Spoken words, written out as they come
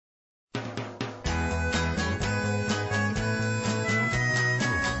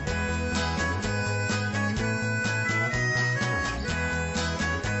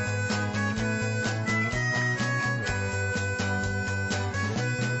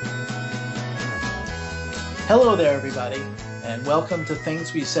Hello there, everybody, and welcome to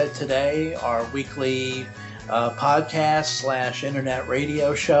Things We Said Today, our weekly podcast slash internet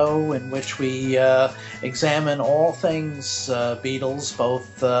radio show in which we examine all things Beatles,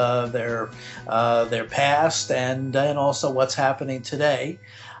 both their past and also what's happening today.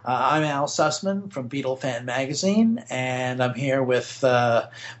 I'm Al Sussman from Beatle Fan Magazine, and I'm here with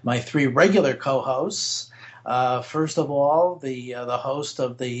my three regular co-hosts. First of all, the host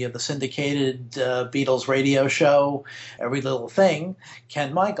of the syndicated Beatles radio show, Every Little Thing,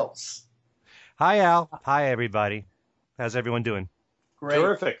 Ken Michaels. Hi, Al. Hi, everybody. How's everyone doing? Great.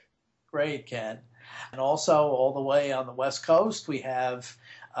 Terrific. Great, Ken. And also, all the way on the West Coast, we have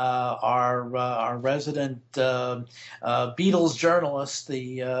our resident Beatles journalist,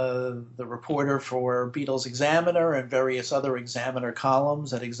 the reporter for Beatles Examiner and various other Examiner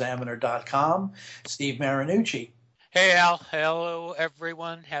columns at examiner.com, Steve Marinucci. Hey, Al. Hello,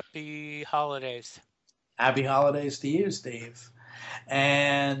 everyone. Happy holidays. Happy holidays to you, Steve.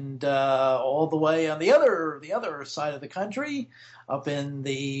 And all the way on the other side of the country, up in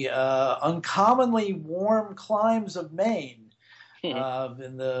the uncommonly warm climes of Maine,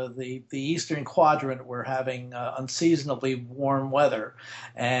 in the eastern quadrant, we're having unseasonably warm weather.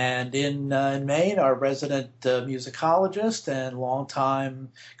 And in Maine, our resident musicologist and longtime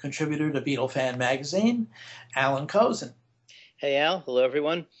contributor to Beatle Fan Magazine, Alan Cozen. Hey, Al. Hello,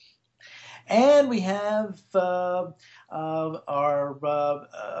 everyone. And we have our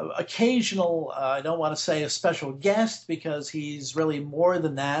occasional, I don't want to say a special guest because he's really more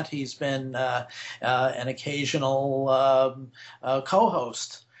than that. He's been an occasional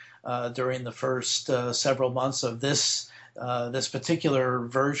co-host during the first several months of this particular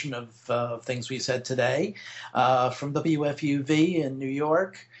version of Things We Said Today, from WFUV in New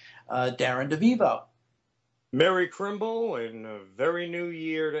York, Darren DeVivo. Merry Crimble and a very new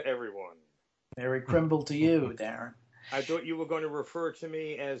year to everyone. Merry Crimble to you, Darren. I thought you were going to refer to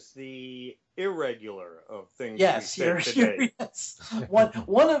me as the irregular of Things yes, We Said Today. Yes, one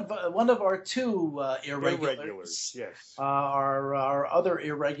of our two irregulars. Yes. Our other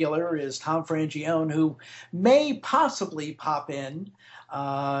irregular is Tom Frangione, who may possibly pop in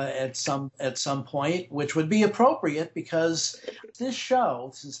at some point, which would be appropriate because this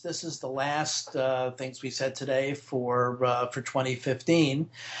show, since this is the last Things We Said Today for 2015,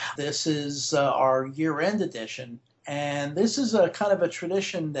 this is our year-end edition. And this is a kind of a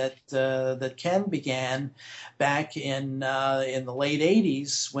tradition that Ken began back in the late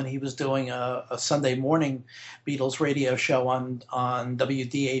 '80s when he was doing a Sunday morning Beatles radio show on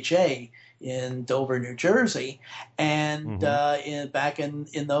WDHA in Dover, New Jersey. And back in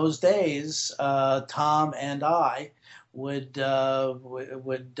those days, Tom and I would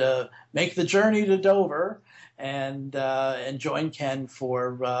make the journey to Dover and join Ken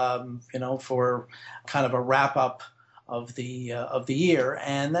for for kind of a wrap up of the year,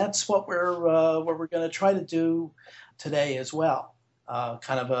 and that's what we're going to try to do today as well.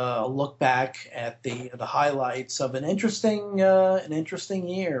 Kind of a look back at the highlights of an interesting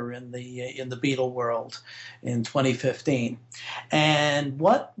year in the Beatle world in 2015. And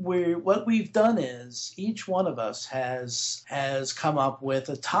what we've done is each one of us has come up with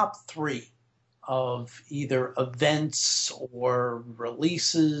a top three of either events or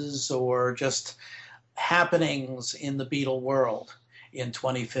releases or just happenings in the Beatle world in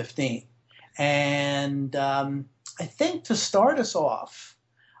 2015. And I think to start us off,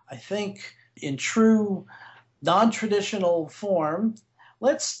 I think in true non-traditional form,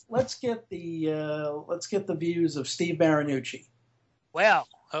 let's get the views of Steve Marinucci. Well,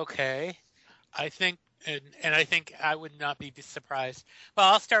 okay. I think, and I think I would not be surprised. Well,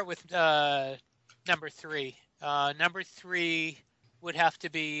 I'll start with number three. Number three would have to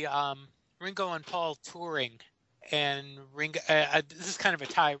be Ringo and Paul touring, and Ringo. This is kind of a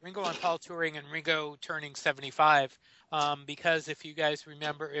tie. Ringo and Paul touring, and Ringo turning 75. Because if you guys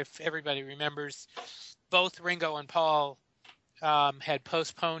remember, if everybody remembers, both Ringo and Paul had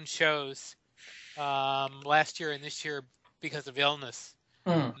postponed shows last year and this year because of illness.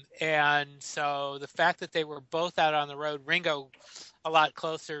 And so the fact that they were both out on the road, Ringo a lot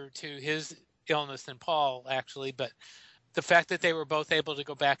closer to his illness than Paul actually, but the fact that they were both able to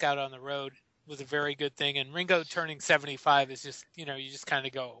go back out on the road was a very good thing. And Ringo turning 75 is just, you just kind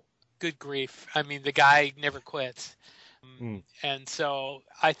of go, good grief. I mean, the guy never quits. And so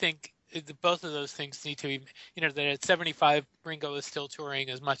I think both of those things need to be, that at 75, Ringo is still touring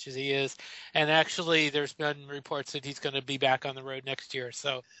as much as he is. And actually, there's been reports that he's going to be back on the road next year.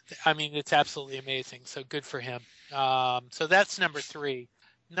 So, I mean, it's absolutely amazing. So good for him. So that's number three.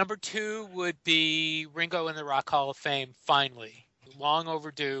 Number two would be Ringo in the Rock Hall of Fame, finally. Long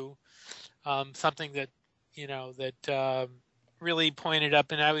overdue. Something that that really pointed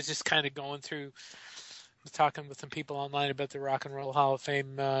up. And I was just kind of going through, talking with some people online about the Rock and Roll Hall of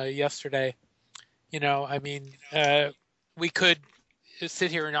Fame yesterday. We could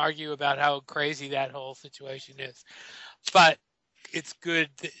sit here and argue about how crazy that whole situation is, but it's good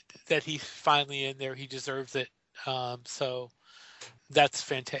that he's finally in there. He deserves it. So that's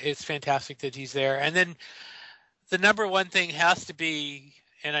fantastic. It's fantastic that he's there. And then the number one thing has to be,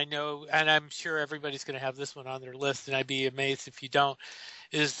 and I'm sure everybody's going to have this one on their list, and I'd be amazed if you don't,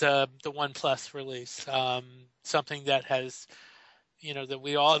 is the OnePlus release. Something that has,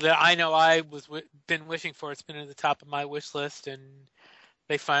 that I know been wishing for. It's been at the top of my wish list, and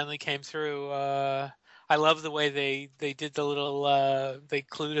they finally came through. I love the way they did the little, they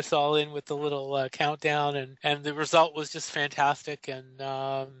clued us all in with the little countdown, and the result was just fantastic. And,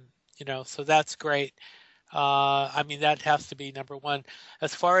 so that's great. That has to be number one.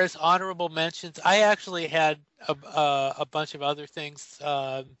 As far as honorable mentions, I actually had a bunch of other things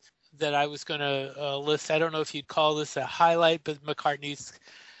that I was going to list. I don't know if you'd call this a highlight, but McCartney's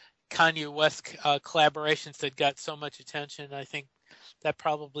Kanye West collaborations that got so much attention, I think that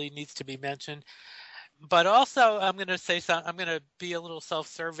probably needs to be mentioned. But also, I'm going to say something. I'm going to be a little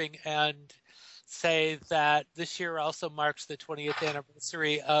self-serving and say that this year also marks the 20th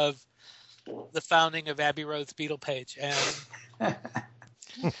anniversary of the founding of Abbey Road's Beatle page, and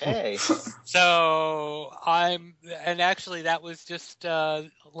Hey, so actually that was just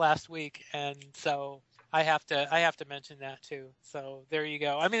last week, and so I have to mention that too. So there you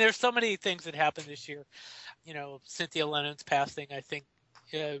go. I mean, there's so many things that happened this year. Cynthia Lennon's passing, I think,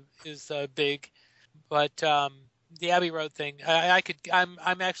 is big, but the Abbey Road thing,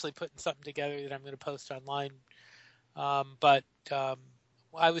 I'm actually putting something together that I'm going to post online, but.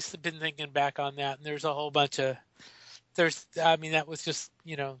 I was been thinking back on that, and there's a whole bunch of that was just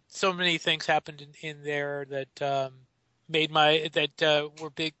so many things happened in there that were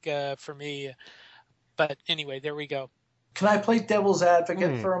big for me. But anyway, there we go. Can I play devil's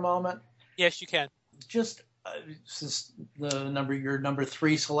advocate for a moment? Yes, you can. Just since your number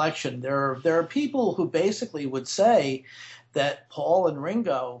 3 selection, there are people who basically would say that Paul and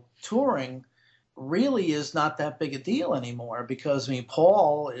Ringo touring really is not that big a deal anymore, because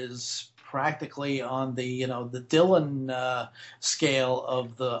Paul is practically on the the Dylan scale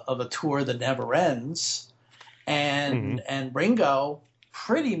of a tour that never ends, and Ringo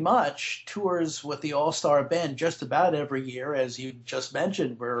pretty much tours with the All-Star Band just about every year, as you just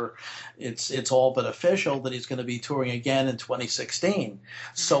mentioned, where it's all but official that he's going to be touring again in 2016.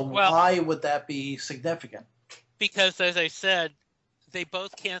 So why would that be significant? Because, as I said, they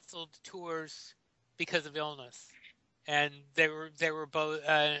both canceled tours because of illness, and they were both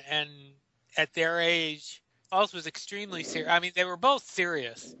and at their age, Paul's was extremely serious. I mean, they were both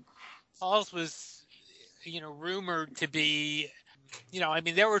serious. Paul's was, rumored to be,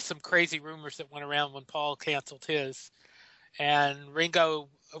 there were some crazy rumors that went around when Paul canceled his, and Ringo,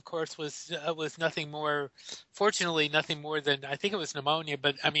 of course, was nothing more. Fortunately, nothing more than, I think it was pneumonia.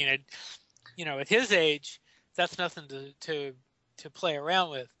 But I mean, at his age, that's nothing to play around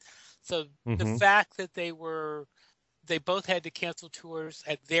with. So the fact that they both had to cancel tours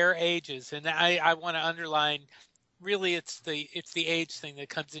at their ages, and I want to underline, really, it's the age thing that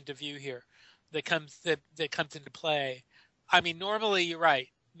comes into view here, that comes into play. I mean, normally you're right.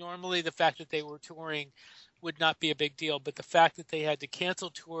 Normally, the fact that they were touring would not be a big deal, but the fact that they had to cancel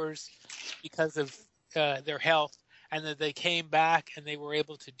tours because of their health, and that they came back and they were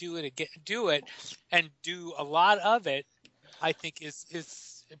able to do it and do a lot of it, I think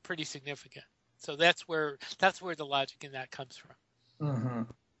is pretty significant. So that's where the logic in that comes from.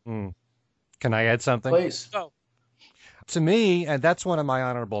 Can I add something? Please. Oh. To me, and that's one of my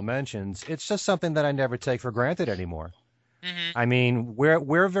honorable mentions, it's just something that I never take for granted anymore. I mean,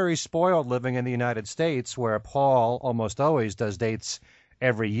 we're very spoiled living in the United States, where Paul almost always does dates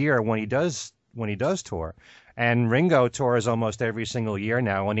every year when he does tour. And Ringo tours almost every single year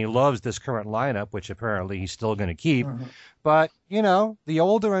now, and he loves this current lineup, which apparently he's still going to keep. But, the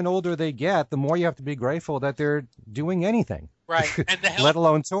older and older they get, the more you have to be grateful that they're doing anything. Right. And the health, let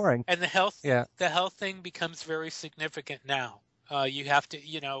alone touring. And the health thing becomes very significant now. You have to,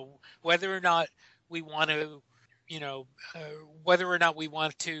 whether or not we want to,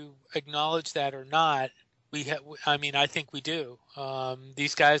 acknowledge that or not, I think we do.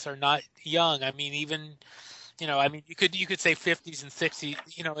 These guys are not young. I mean, even, you could say 50s and 60s,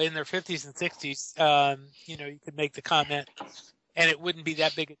 in their 50s and 60s, you could make the comment and it wouldn't be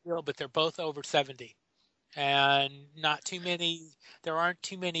that big a deal, but they're both over 70, and there aren't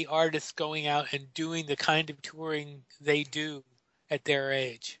too many artists going out and doing the kind of touring they do at their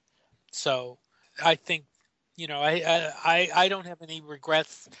age. So I think I don't have any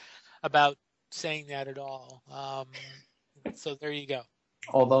regrets about saying that at all. So there you go.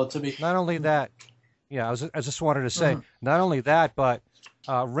 Although to be Not only that, yeah, I just wanted to say, not only that, but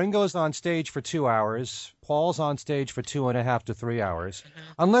Ringo's on stage for 2 hours. Paul's on stage for 2.5 to 3 hours.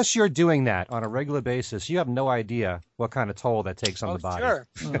 Mm-hmm. Unless you're doing that on a regular basis, you have no idea what kind of toll that takes on the body. Sure.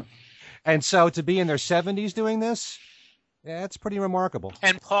 And so to be in their 70s doing this, yeah, it's pretty remarkable.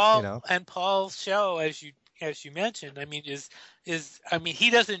 And Paul's show, as you mentioned, I mean, he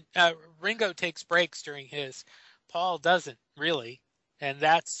doesn't. Ringo takes breaks during his. Paul doesn't really, and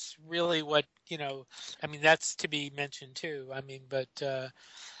that's really what I mean, that's to be mentioned too. I mean, but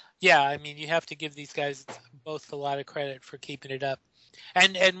yeah, I mean, you have to give these guys both a lot of credit for keeping it up.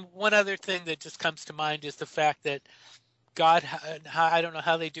 And one other thing that just comes to mind is the fact that I don't know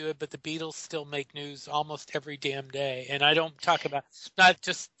how they do it, but the Beatles still make news almost every damn day. And I don't talk about not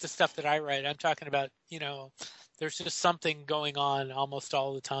just the stuff that I write. I'm talking about, there's just something going on almost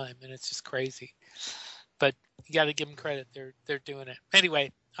all the time, and it's just crazy. But you got to give them credit. They're doing it.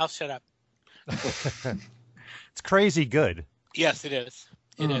 Anyway, I'll shut up. It's crazy good. Yes, it is.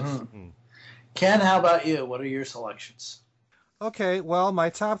 It is. Ken, how about you? What are your selections? Okay, well, my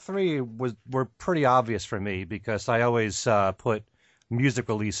top three were pretty obvious for me because I always put music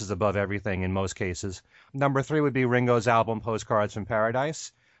releases above everything in most cases. Number 3 would be Ringo's album Postcards from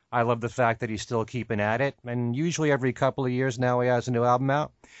Paradise. I love the fact that he's still keeping at it, and usually every couple of years now he has a new album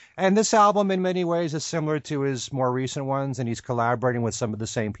out. And this album in many ways is similar to his more recent ones, and he's collaborating with some of the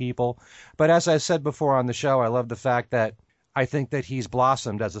same people. But as I said before on the show, I love the fact that I think that he's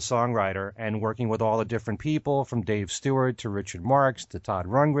blossomed as a songwriter and working with all the different people, from Dave Stewart to Richard Marx to Todd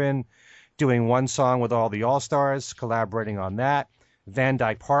Rundgren, doing one song with all the All-Stars, collaborating on that. Van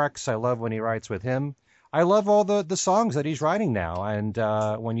Dyke Parks, I love when he writes with him. I love all the songs that he's writing now. And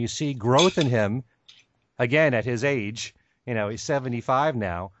when you see growth in him, again, at his age, he's 75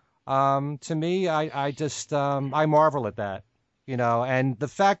 now, to me, I just I marvel at that, and the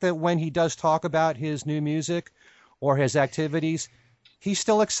fact that when he does talk about his new music or his activities, he's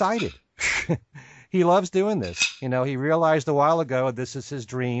still excited. He loves doing this. He realized a while ago this is his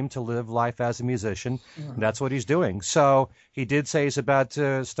dream to live life as a musician. And that's what he's doing. So he did say he's about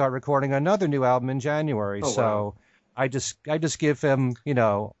to start recording another new album in January. So wow. I just give him,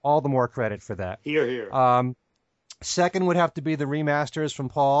 all the more credit for that. Hear, hear. Second would have to be the remasters from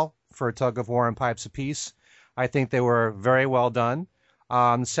Paul for Tug of War and Pipes of Peace. I think they were very well done.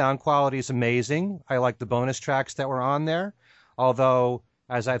 The sound quality is amazing. I like the bonus tracks that were on there. Although,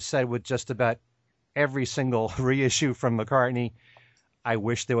 as I've said with just about every single reissue from McCartney, I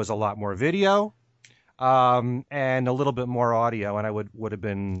wish there was a lot more video and a little bit more audio, and I would have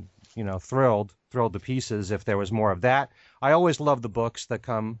been, thrilled to pieces if there was more of that. I always love the books that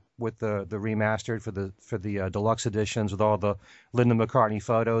come with the remastered for the deluxe editions with all the Linda McCartney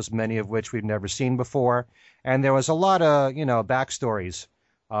photos, many of which we've never seen before. And there was a lot of, backstories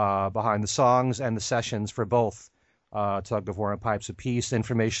behind the songs and the sessions for both Tug of War and Pipes of Peace,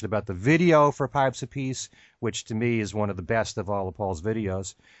 information about the video for Pipes of Peace, which to me is one of the best of all of Paul's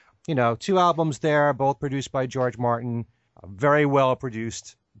videos. 2 albums there, both produced by George Martin, very well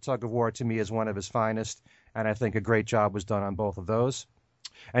produced. Tug of War to me is one of his finest, and I think a great job was done on both of those.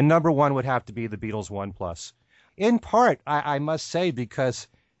 And number 1 would have to be the Beatles 1+. In part, I must say, because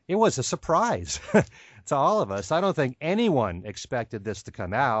it was a surprise to all of us. I don't think anyone expected this to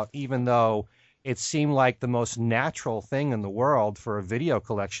come out, even though it seemed like the most natural thing in the world for a video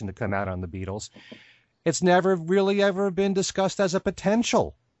collection to come out on the Beatles. It's never really ever been discussed as a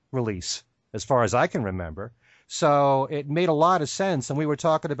potential release, as far as I can remember. So it made a lot of sense, and we were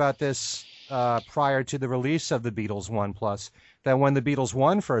talking about this prior to the release of the Beatles 1+, that when the Beatles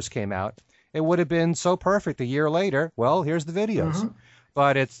 1 first came out, it would have been so perfect a year later. Well, here's the videos. Mm-hmm.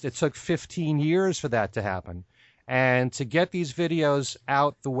 But it took 15 years for that to happen. And to get these videos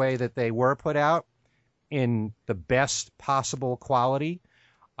out the way that they were put out, in the best possible quality,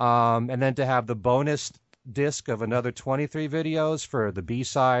 and then to have the bonus disc of another 23 videos for the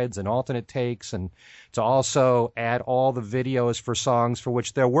B-sides and alternate takes, and to also add all the videos for songs for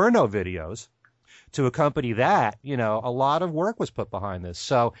which there were no videos to accompany that, a lot of work was put behind this.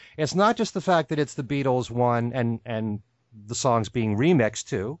 So it's not just the fact that it's the Beatles 1 and the songs being remixed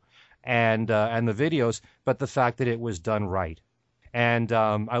too, and the videos, but the fact that it was done right. And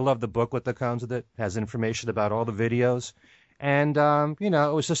I love the booklet that comes with it. It has information about all the videos. And,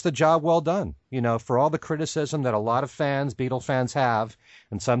 it was just a job well done, for all the criticism that a lot of fans, Beatle fans have.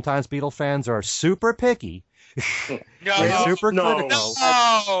 And sometimes Beatle fans are super picky. No, super critical.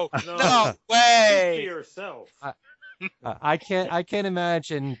 No way. To yourself. I can't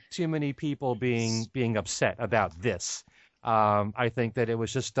imagine too many people being upset about this. I think that it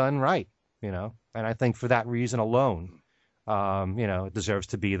was just done right, and I think for that reason alone, it deserves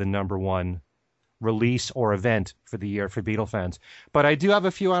to be the number one release or event for the year for Beatle fans. But I do have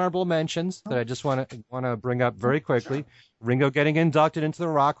a few honorable mentions that I just want to bring up very quickly. Ringo getting inducted into the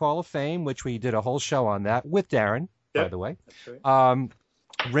Rock Hall of Fame, which we did a whole show on that with Darren, by the way. Right.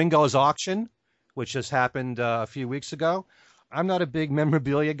 Ringo's auction, which just happened a few weeks ago. I'm not a big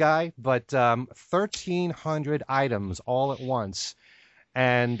memorabilia guy, but 1,300 items all at once.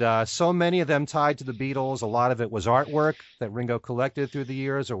 And so many of them tied to the Beatles. A lot of it was artwork that Ringo collected through the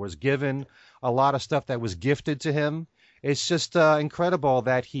years or was given. A lot of stuff that was gifted to him. It's just incredible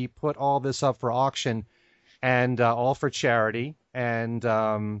that he put all this up for auction and all for charity. And,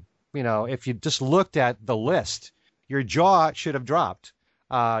 if you just looked at the list, your jaw should have dropped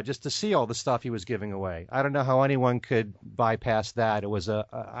just to see all the stuff he was giving away. I don't know how anyone could bypass that. It was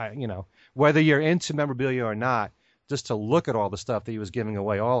whether you're into memorabilia or not, just to look at all the stuff that he was giving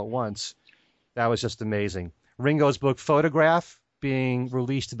away all at once, that was just amazing. Ringo's book Photograph being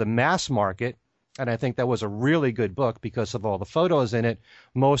released to the mass market, and I think that was a really good book because of all the photos in it,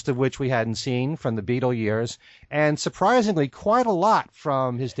 most of which we hadn't seen from the Beatle years, and surprisingly quite a lot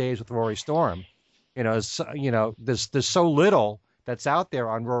from his days with Rory Storm. There's so little that's out there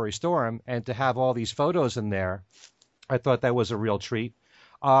on Rory Storm, and to have all these photos in there, I thought that was a real treat.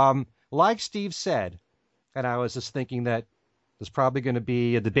 Like Steve said, and I was just thinking that there's probably going to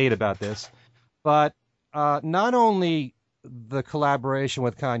be a debate about this, but not only the collaboration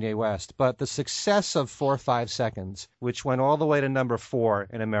with Kanye West, but the success of 4 or 5 Seconds, which went all the way to number 4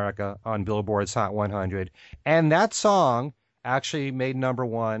 in America on Billboard's Hot 100. And that song actually made number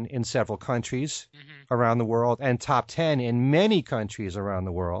 1 in several countries around the world and top 10 in many countries around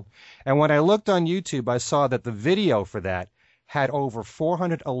the world. And when I looked on YouTube, I saw that the video for that had over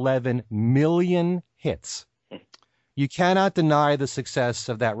 411 million hits. You cannot deny the success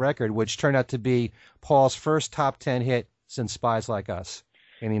of that record, which turned out to be Paul's first top 10 hit since Spies Like Us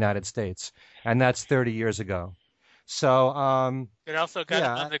in the United States, and that's 30 years ago. So it also got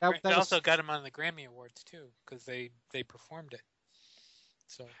him on the also got him on the Grammy Awards too, because they performed it.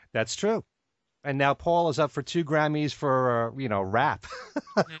 So that's true. And now Paul is up for 2 Grammys for rap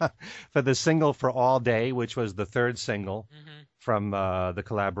for the single For All Day, which was the 3rd single from the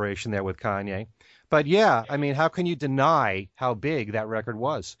collaboration there with Kanye. But yeah, I mean, how can you deny how big that record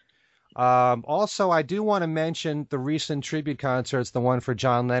was? Also, I do want to mention the recent tribute concerts, the one for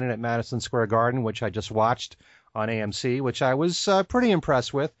John Lennon at Madison Square Garden, which I just watched on AMC, which I was pretty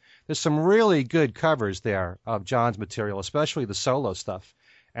impressed with. There's some really good covers there of John's material, especially the solo stuff.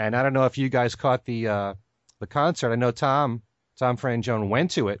 And I don't know if you guys caught the concert. I know Tom Frangione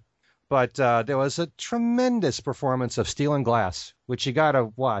went to it, but there was a tremendous performance of Steel and Glass, which you got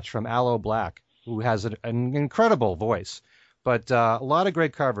to watch, from Aloe Black, who has an incredible voice. But a lot of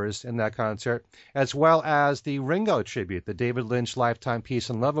great covers in that concert, as well as the Ringo tribute, the David Lynch Lifetime Peace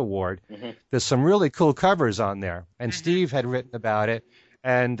and Love Award. There's some really cool covers on there, and Steve had written about it.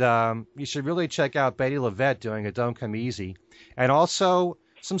 And you should really check out Betty LaVette doing a Don't Come Easy. And also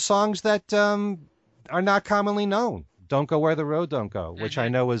some songs that are not commonly known. Don't Go Where the Road Don't Go, which I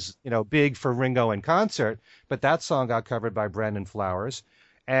know was big for Ringo in concert, but that song got covered by Brendan Flowers.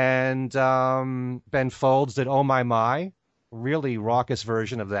 And Ben Folds did Oh My, really raucous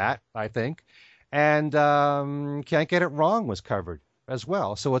version of that, I think. And Can't Get It Wrong was covered as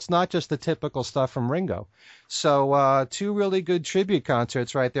well. So it's not just the typical stuff from Ringo. So 2 really good tribute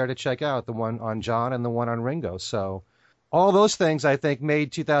concerts right there to check out, the one on John and the one on Ringo. So all those things, I think,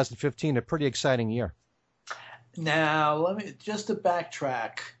 made 2015 a pretty exciting year. Now, let me just to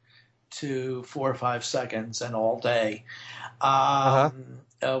backtrack to 4 or 5 Seconds and All Day. The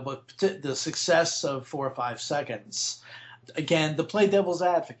success of 4 or 5 Seconds, again, to play devil's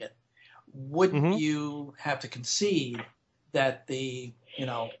advocate, wouldn't you have to concede that the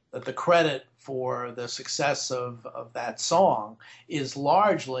credit for the success of that song is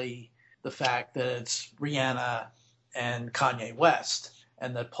largely the fact that it's Rihanna and Kanye West,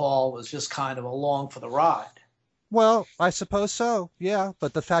 and that Paul was just kind of along for the ride? Well, I suppose so, yeah.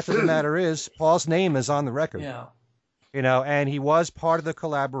 But the fact of the matter is, Paul's name is on the record. Yeah. And he was part of the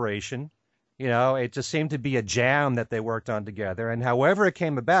collaboration. It just seemed to be a jam that they worked on together. And however it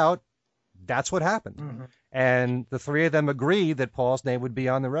came about, that's what happened. And the 3 of them agreed that Paul's name would be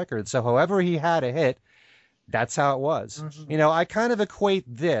on the record. So however he had a hit, that's how it was. I kind of equate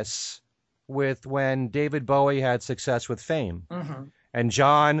this with when David Bowie had success with Fame. And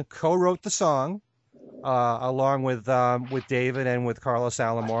John co-wrote the song along with David and with Carlos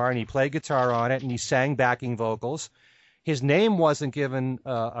Alomar, and he played guitar on it, and he sang backing vocals. his name wasn't given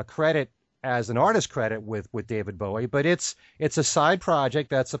a credit as an artist credit with David Bowie, but it's a side project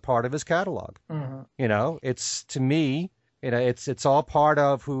that's a part of his catalog. Mm-hmm. You know, it's, to me, you know, it's all part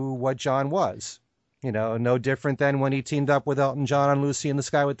of what John was. You know, no different than when he teamed up with Elton John on Lucy in the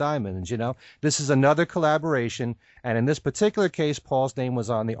Sky with Diamonds. You know, this is another collaboration, and in this particular case, Paul's name was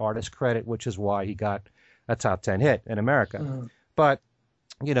on the artist credit, which is why he got a top 10 hit in America. Mm-hmm. But,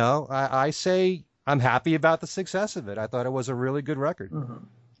 you know, I say I'm happy about the success of it. I thought it was a really good record. Mm-hmm.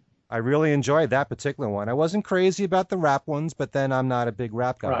 I really enjoyed that particular one. I wasn't crazy about the rap ones, but then I'm not a big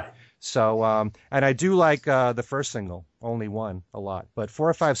rap guy. Right. So, and I do like the first single, Only One, a lot. But 4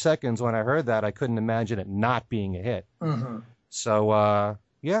 or 5 Seconds, when I heard that, I couldn't imagine it not being a hit. Mm-hmm. So,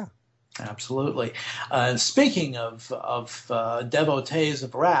 yeah. Absolutely. Speaking of devotees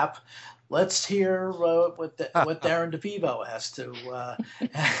of rap, let's hear what Darren DeVivo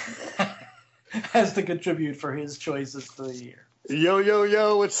has to contribute for his choices for the year.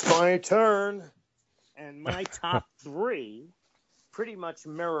 Yo, it's my turn. And my top 3 pretty much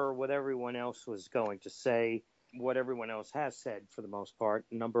mirror what everyone else was going to say, what everyone else has said for the most part.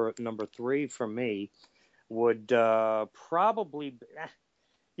 Number 3 for me would probably,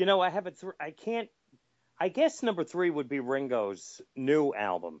 you know, I guess number 3 would be Ringo's new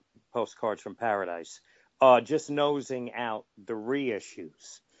album, Postcards from Paradise, just nosing out the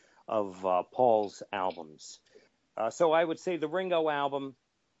reissues of Paul's albums. So I would say the Ringo album,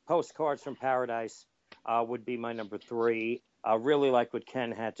 Postcards from Paradise, would be my number 3. I really like what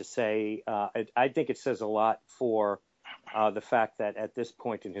Ken had to say. I think it says a lot for the fact that at this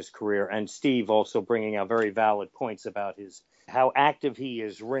point in his career, and Steve also bringing out very valid points about how active he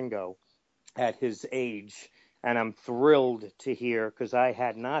is, Ringo, at his age. And I'm thrilled to hear, because I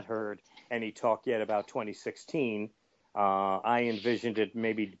had not heard any talk yet about 2016. I envisioned it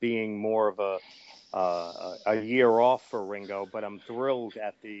maybe being more of a year off for Ringo, but I'm thrilled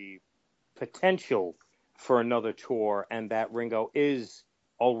at the potential for another tour, and that Ringo is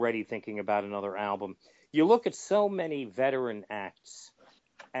already thinking about another album. You look at so many veteran acts,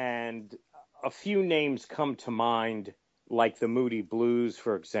 and a few names come to mind, like the Moody Blues,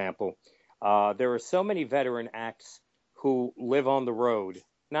 for example. There are so many veteran acts who live on the road,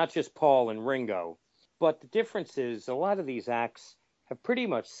 not just Paul and Ringo, but the difference is a lot of these acts have pretty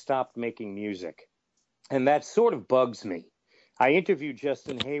much stopped making music, and that sort of bugs me. I interviewed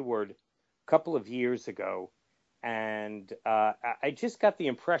Justin Hayward a couple of years ago, and I just got the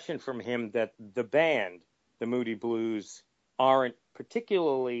impression from him that the band, the Moody Blues, aren't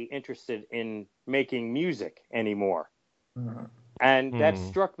particularly interested in making music anymore. Mm-hmm. And that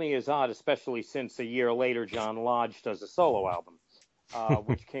struck me as odd, especially since a year later John Lodge does a solo album,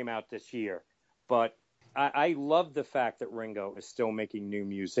 which came out this year. But I love the fact that Ringo is still making new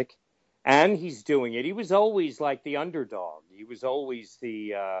music, and he's doing it. He was always like the underdog. He was always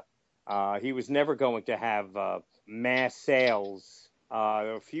he was never going to have mass sales.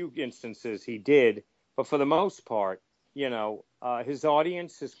 A few instances he did, but for the most part, you know, his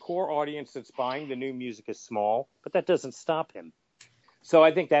audience, his core audience that's buying the new music is small, but that doesn't stop him. So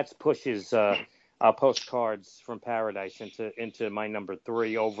I think that pushes Postcards from Paradise into my number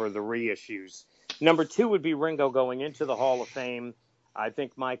 3 over the reissues. Number 2 would be Ringo going into the Hall of Fame. I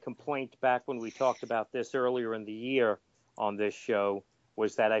think my complaint back when we talked about this earlier in the year on this show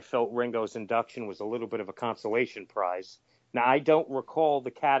was that I felt Ringo's induction was a little bit of a consolation prize. Now, I don't recall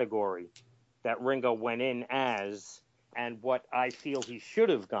the category that Ringo went in as and what I feel he should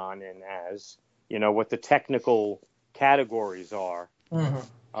have gone in as, you know, what the technical categories are. Mm-hmm.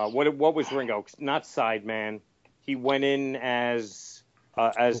 What was Ringo? Not sideman. He went in as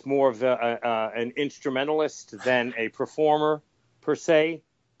more of an instrumentalist than a performer per se.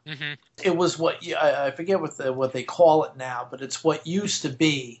 Mm-hmm. It was I forget what they call it now, but it's what used to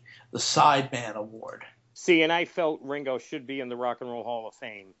be the Sideman Award. See, and I felt Ringo should be in the Rock and Roll Hall of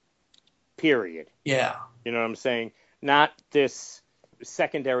Fame. Period. Yeah. You know what I'm saying? Not this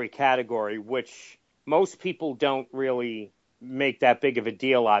secondary category, which most people don't really make that big of a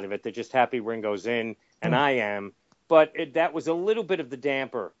deal out of it. They're just happy Ringo's in, and I am. But that was a little bit of the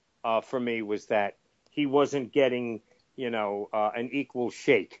damper for me, was that he wasn't getting, you know, an equal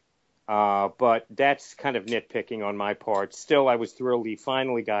shake. But that's kind of nitpicking on my part. Still, I was thrilled he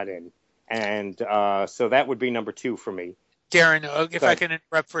finally got in. And so that would be number 2 for me. Darren, if I can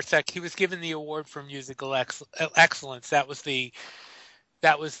interrupt for a sec, he was given the award for musical excellence. That was the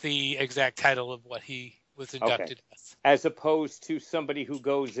exact title of what he was inducted as. As opposed to somebody who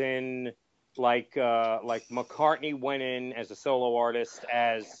goes in like McCartney went in as a solo artist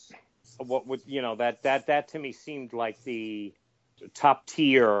as what would, you know, that to me seemed like the top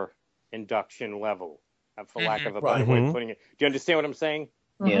tier induction level. for lack of a Right. better way of putting it. Do you understand what I'm saying?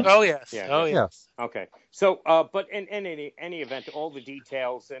 Yeah. Oh yes. Yeah, Oh yeah. yes. Okay. So, but in any event, all the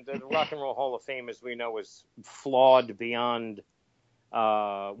details and the Rock and Roll Hall of Fame, as we know, is flawed beyond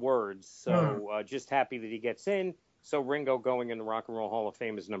words. So, just happy that he gets in. So Ringo going in the Rock and Roll Hall of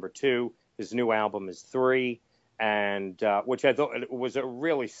Fame is number 2. His new album is 3, and which I thought was a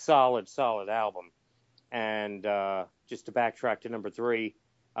really solid album. And just to backtrack to number 3,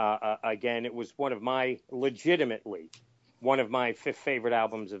 again, it was legitimately one of my 5th favorite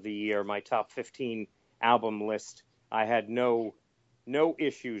albums of the year, my top 15 album list. I had no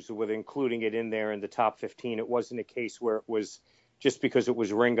issues with including it in there in the top 15. It wasn't a case where it was just because it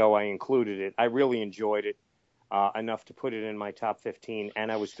was Ringo I included it. I really enjoyed it enough to put it in my top 15,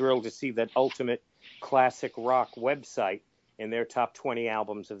 and I was thrilled to see that Ultimate Classic Rock website in their top 20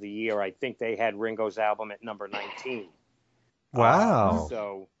 albums of the year. I think they had Ringo's album at number 19. Wow.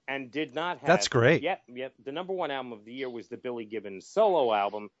 And did not have... That's great. Yep. The number 1 album of the year was the Billy Gibbons solo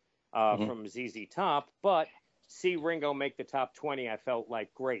album from ZZ Top, but see Ringo make the top 20, I felt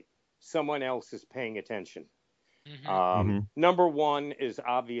like, great, someone else is paying attention. Number 1 is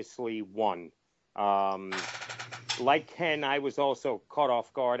obviously 1. Like Ken, I was also caught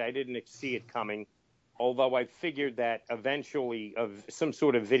off guard. I didn't see it coming, although I figured that eventually some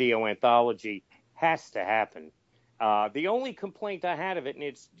sort of video anthology has to happen. The only complaint I had of it, and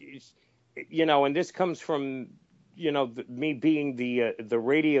it's and this comes from, me being the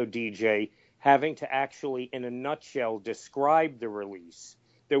radio DJ, having to actually, in a nutshell, describe the release.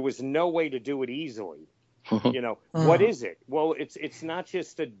 There was no way to do it easily. What is it? Well, it's not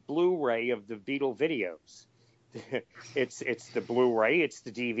just a Blu-ray of the Beatle videos. It's the Blu-ray, it's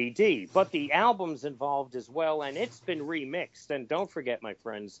the DVD, but the album's involved as well, and it's been remixed. And don't forget, my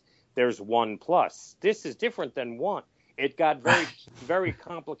friends, there's 1+. This is different than 1. It got very, very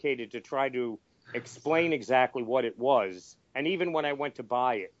complicated to try to explain exactly what it was. And even when I went to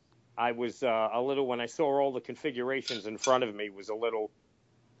buy it, I was a little, when I saw all the configurations in front of me, was a little,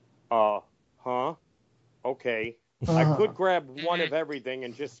 okay. I could grab one of everything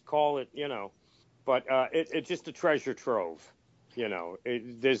and just call it, but it's just a treasure trove.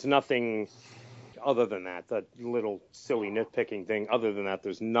 There's nothing other than that little silly nitpicking thing. Other than that,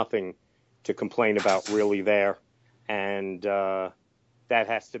 there's nothing to complain about really there. And that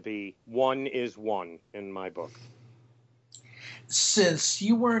has to be 1 is 1 in my book. Since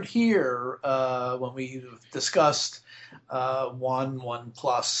you weren't here when we discussed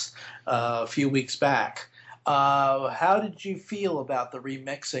 1+ a few weeks back, how did you feel about the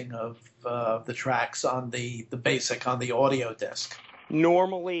remixing of the tracks on the basic, on the audio disc?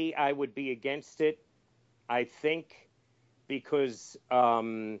 Normally, I would be against it, I think, because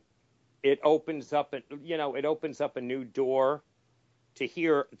it opens up a new door to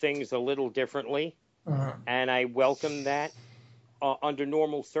hear things a little differently, and I welcome that. Under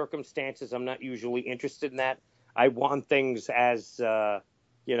normal circumstances, I'm not usually interested in that. I want things as they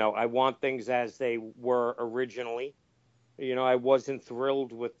were originally. I wasn't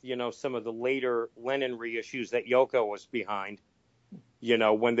thrilled with, some of the later Lennon reissues that Yoko was behind,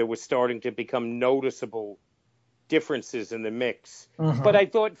 when there was starting to become noticeable differences in the mix. But I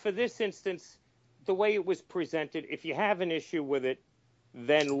thought for this instance, the way it was presented, if you have an issue with it,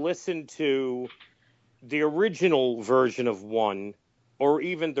 then listen to the original version of 1, or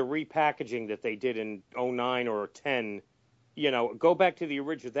even the repackaging that they did in 09 or 10. Go back to the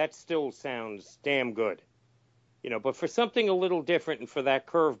original. That still sounds damn good. But for something a little different, and for that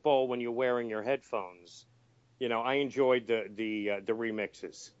curveball when you're wearing your headphones, I enjoyed the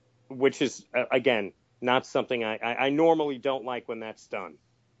remixes, which is, again, not something I normally don't like when that's done.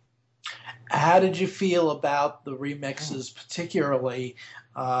 How did you feel about the remixes, particularly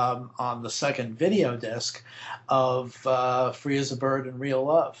on the second video disc of Free as a Bird and Real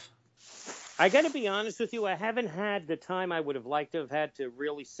Love? I got to be honest with you. I haven't had the time I would have liked to have had to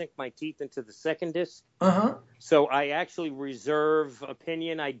really sink my teeth into the second disc. So I actually reserve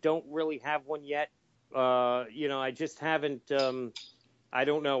opinion. I don't really have one yet. I just haven't. I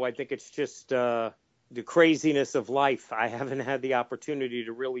don't know. I think it's just the craziness of life. I haven't had the opportunity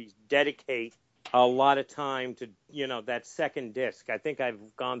to really dedicate a lot of time to, that second disc. I think I've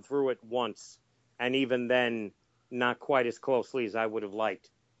gone through it once, and even then, not quite as closely as I would have liked.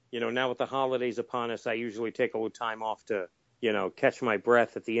 Now with the holidays upon us, I usually take a little time off to, catch my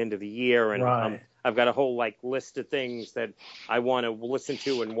breath at the end of the year. And I've got a whole list of things that I want to listen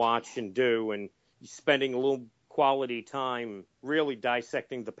to and watch and do, and spending a little quality time really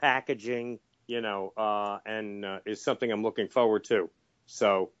dissecting the packaging, and is something I'm looking forward to.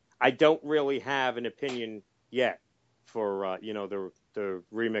 So I don't really have an opinion yet for, the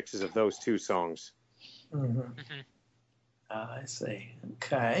remixes of those two songs. Mm-hmm. Mm-hmm. I see.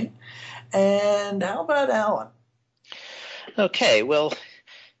 Okay. And how about Alan? Okay, well,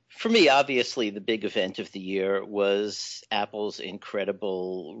 for me, obviously, the big event of the year was Apple's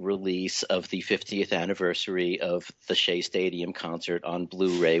incredible release of the 50th anniversary of the Shea Stadium concert on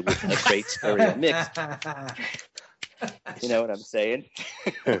Blu-ray with a great stereo mix. You know what I'm saying?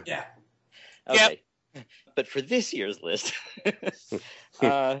 Yeah. Okay. Yep. But for this year's list,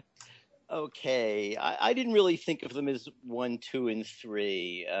 okay, I didn't really think of them as 1, 2, and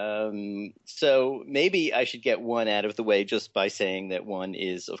 3. So maybe I should get one out of the way just by saying that one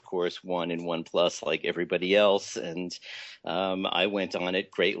is, of course, 1 and 1 plus, like everybody else. And I went on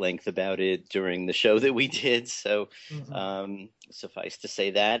at great length about it during the show that we did. So suffice to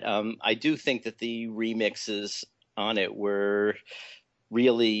say that. I do think that the remixes on it were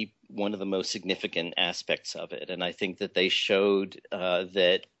really one of the most significant aspects of it. And I think that they showed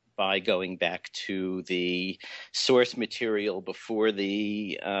that by going back to the source material before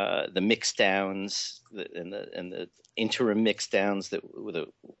the mix downs and the interim mix downs that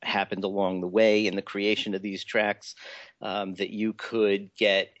happened along the way in the creation of these tracks, that you could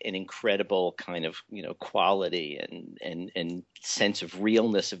get an incredible kind of quality and sense of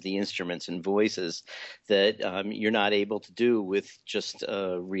realness of the instruments and voices that you're not able to do with just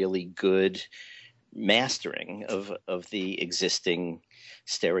a really good mastering of the existing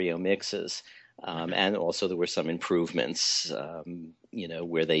stereo mixes. And also there were some improvements,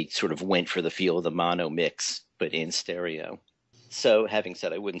 where they sort of went for the feel of the mono mix, but in stereo. So having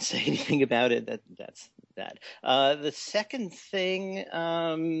said I wouldn't say anything about it, that's that. The second thing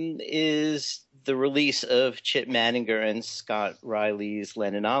is the release of Chip Manninger and Scott Riley's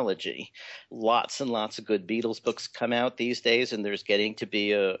Lennonology. Lots and lots of good Beatles books come out these days, and there's getting to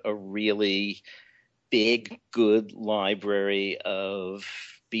be a really big, good library of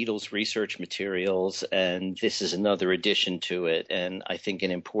Beatles research materials, and this is another addition to it, and I think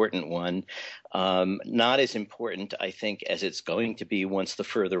an important one. Not as important, I think, as it's going to be once the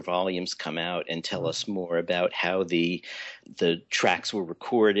further volumes come out and tell us more about how the tracks were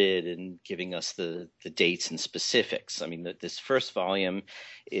recorded and giving us the dates and specifics. I mean, this first volume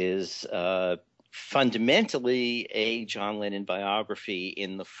is fundamentally a John Lennon biography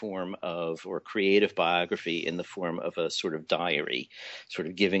in the form of, or creative biography in the form of a sort of diary, sort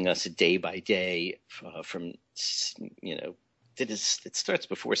of giving us a day by day from, it starts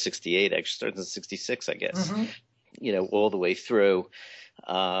before 68, actually starts in 66, I guess, all the way through,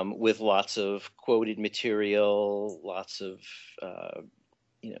 with lots of quoted material, lots of,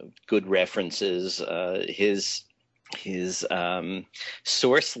 good references. His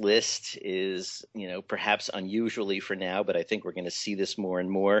source list is, perhaps unusually for now, but I think we're going to see this more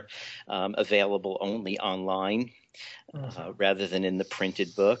and more, available only online rather than in the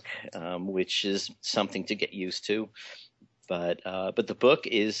printed book, which is something to get used to. But the book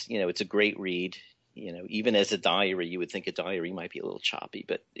is, it's a great read. Even as a diary, you would think a diary might be a little choppy,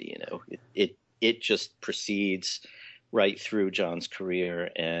 but it just proceeds right through John's career,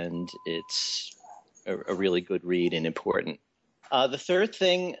 and it's a really good read and important. The third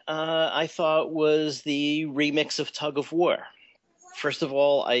thing I thought was the remix of Tug of War. First of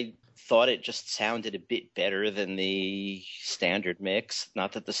all, I thought it just sounded a bit better than the standard mix.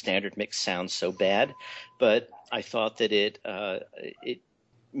 Not that the standard mix sounds so bad, but I thought that it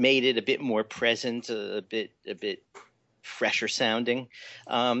made it a bit more present, a bit fresher sounding.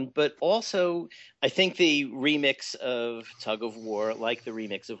 But also, I think the remix of Tug of War, like the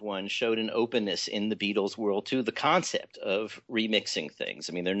remix of One, showed an openness in the Beatles world to the concept of remixing things.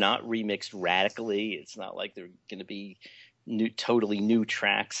 I mean, they're not remixed radically. It's not like they're going to be totally new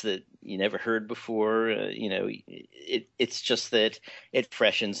tracks that you never heard before. It's just that it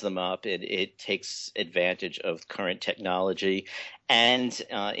freshens them up. It takes advantage of current technology, and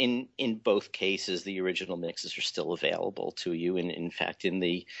in both cases, the original mixes are still available to you. And in fact, in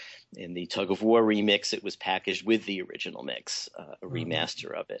the Tug of War remix, it was packaged with the original mix, a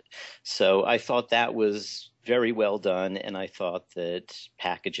remaster of it. So I thought that was very well done, and I thought that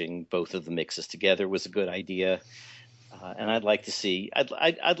packaging both of the mixes together was a good idea. And I'd like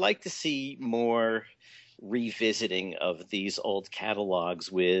to see more revisiting of these old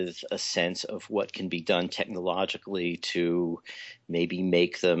catalogs with a sense of what can be done technologically to maybe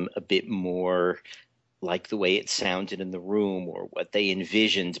make them a bit more like the way it sounded in the room, or what they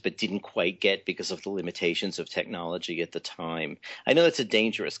envisioned but didn't quite get because of the limitations of technology at the time. I know it's a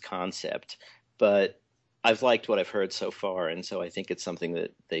dangerous concept, but I've liked what I've heard so far, and so I think it's something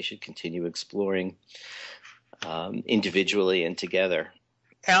that they should continue exploring individually and together.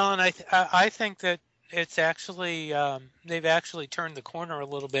 Alan, I think that it's actually they've actually turned the corner a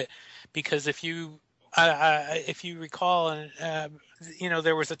little bit, because if you if you recall, and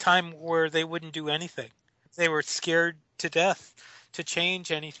there was a time where they wouldn't do anything. They were scared to death to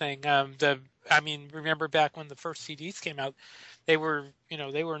change anything. Remember back when the first CDs came out, they were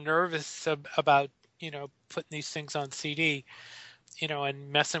nervous about putting these things on CD,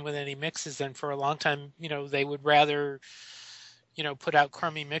 and messing with any mixes. And for a long time, they would rather put out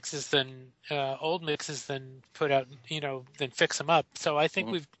crummy mixes than old mixes than put out than fix them up. So I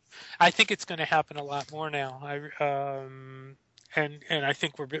think I think it's going to happen a lot more now. And I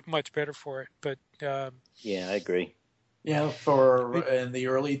think we're much better for it. But yeah, I agree. Yeah, in the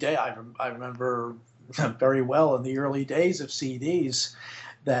early day, I remember very well in the early days of CDs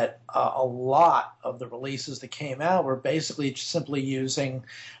that a lot of the releases that came out were basically simply using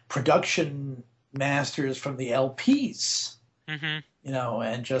production masters from the LPs, and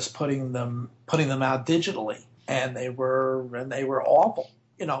just putting them out digitally, and they were awful.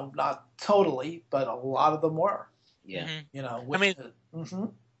 Not totally, but a lot of them were. Yeah.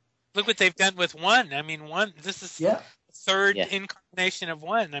 Look what they've done with One. One. This is the third incarnation of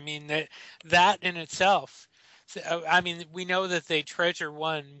One. That in itself. So, we know that they treasure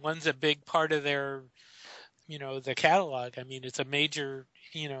One. One's a big part of their, the catalog. It's a major,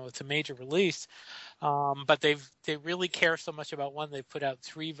 release. But they really care so much about One. They've put out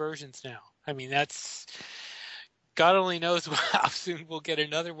 3 versions now. That's. God only knows how soon we'll get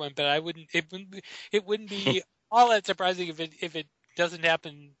another one, but it wouldn't be all that surprising if it doesn't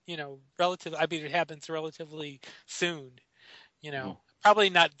happen, relatively. It happens relatively soon, probably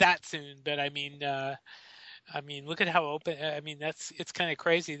not that soon, but look at how open. It's kind of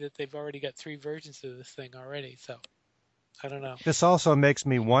crazy that they've already got 3 versions of this thing already. So I don't know. This also makes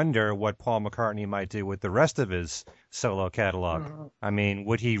me wonder what Paul McCartney might do with the rest of his solo catalog.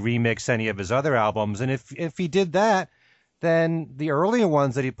 Would he remix any of his other albums? And if he did that, then the earlier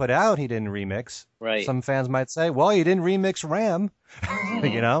ones that he put out, he didn't remix. Right. Some fans might say, well, you didn't remix Ram,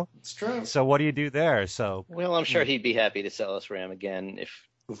 It's true. So what do you do there? Well, I'm sure he'd be happy to sell us Ram again if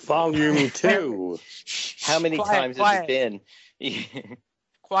Volume 2. How many times has it been?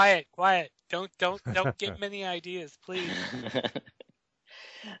 Quiet. Don't give many ideas, please.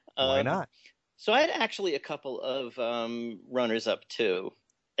 Why not? So I had actually a couple of runners-up too,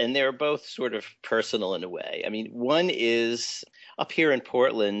 and they're both sort of personal in a way. One is up here in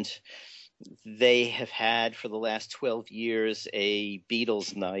Portland. They have had for the last 12 years a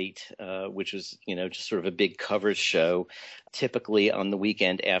Beatles night, which was, just sort of a big covers show, typically on the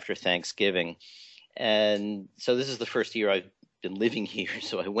weekend after Thanksgiving. And so this is the first year I've been living here,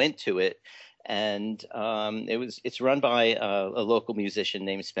 so I went to it. And it's run by a local musician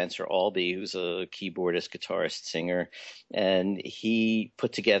named Spencer Albee, who's a keyboardist, guitarist, singer, and he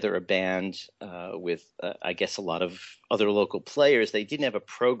put together a band with I guess a lot of other local players. They didn't have a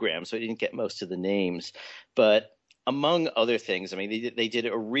program, so I didn't get most of the names, but among other things, they did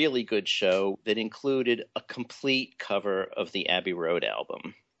a really good show that included a complete cover of the Abbey Road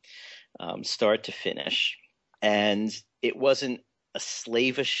album, start to finish, and it wasn't a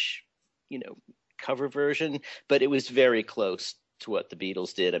slavish cover version, but it was very close to what the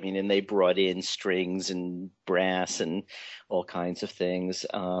Beatles did. And they brought in strings and brass and all kinds of things.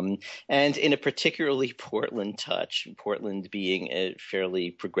 And in a particularly Portland touch, Portland being a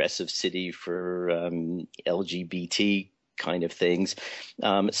fairly progressive city for LGBT kind of things,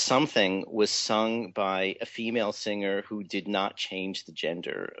 something was sung by a female singer who did not change the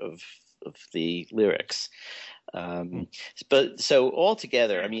gender of the lyrics. But so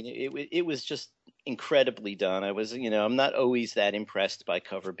altogether, it was just incredibly done. I'm not always that impressed by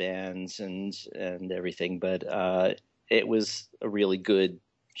cover bands and everything, but it was a really good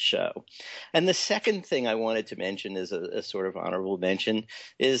show. And the second thing I wanted to mention is a sort of honorable mention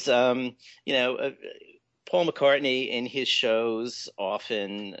is, Paul McCartney in his shows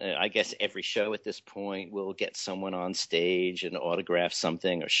often, I guess every show at this point, will get someone on stage and autograph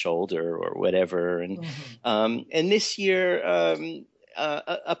something or shoulder or whatever. And and this year,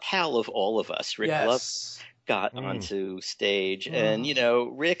 a pal of all of us, Rick Love, got onto stage. And,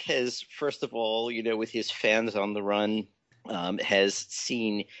 Rick has, first of all, with his Fans on the Run, has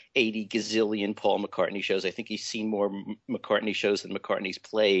seen 80 gazillion Paul McCartney shows. I think he's seen more McCartney shows than McCartney's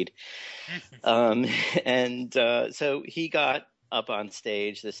played. So he got up on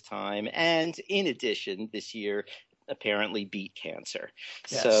stage this time. And in addition, this year, apparently beat cancer.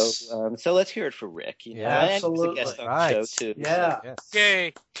 Yes. So let's hear it for Rick. Absolutely. And he's a guest on the show, too. Yeah. So.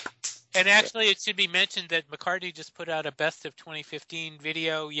 Yay. And actually, it should be mentioned that McCartney just put out a best of 2015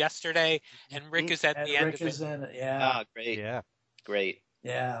 video yesterday, and Rick is at the end of it. In it. Yeah. Ah, great. Yeah. Great.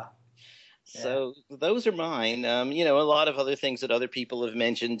 Yeah. So those are mine. A lot of other things that other people have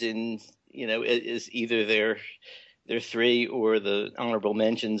mentioned in is either their three or the honorable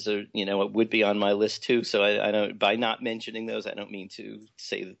mentions are, it would be on my list too. So I don't, by not mentioning those, I don't mean to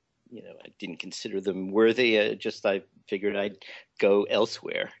say that, I didn't consider them worthy. I figured I'd go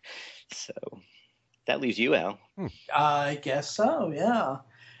elsewhere. So that leaves you, Al. I guess so, yeah.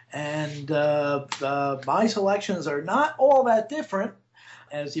 And my selections are not all that different,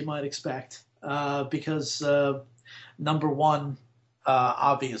 as you might expect, because number one,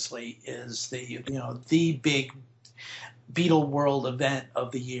 obviously, is the big Beatle World event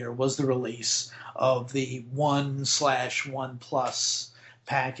of the year was the release of the 1/1+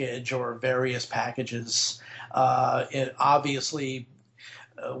 package or various packages. It obviously,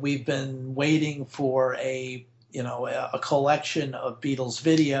 we've been waiting for a collection of Beatles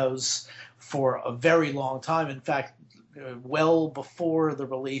videos for a very long time. In fact, well before the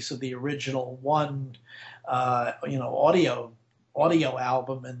release of the original one, audio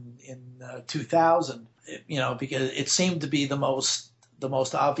album in 2000. Because it seemed to be the most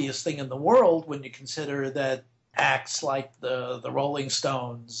obvious thing in the world when you consider that acts like the Rolling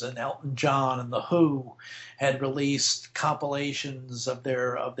Stones and Elton John and the Who had released compilations of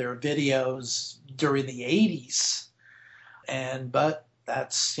their videos during the 80s. But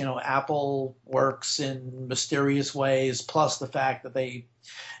that's, Apple works in mysterious ways, plus the fact that they're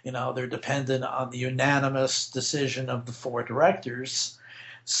dependent on the unanimous decision of the four directors.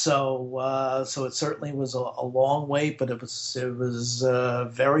 So it certainly was a long wait, but it was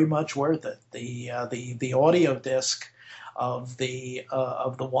very much worth it. The audio disc of the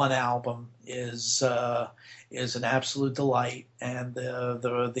one album is an absolute delight, and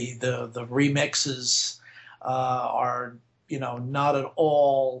the remixes are not at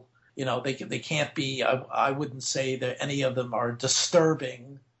all. They can't be. I wouldn't say that any of them are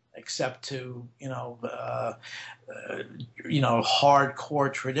disturbing, except to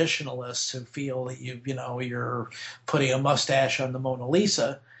hardcore traditionalists who feel that you're putting a mustache on the Mona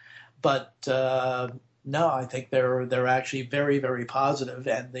Lisa. But no, I think they're actually very, very positive,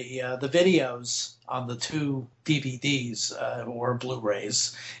 and the videos on the two DVDs or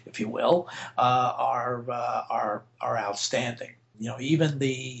Blu-rays, if you will, are outstanding. Even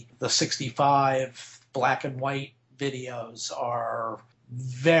the 65 black and white videos are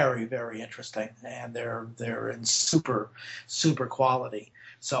very, very interesting, and they're in super quality.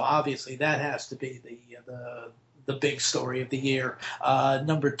 So obviously that has to be the big story of the year.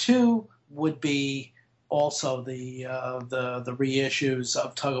 Number two would be also the reissues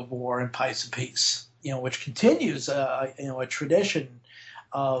of Tug of War and Pipes of Peace, which continues a tradition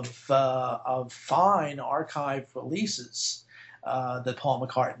of fine archive releases that Paul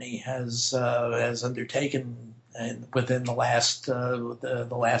McCartney has undertaken within the last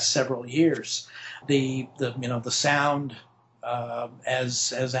several years. The sound,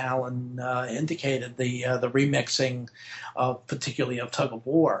 as Alan indicated, the remixing particularly of Tug of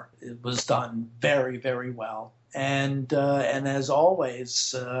War, it was done very, very well. And as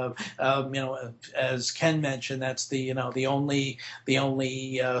always, as Ken mentioned, that's the only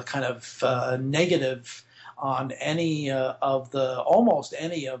kind of negative on almost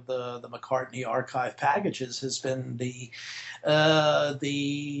any of the McCartney archive packages has been the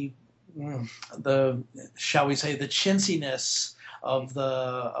shall we say, the chintziness of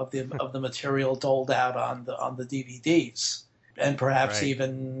the material doled out on the DVDs, and perhaps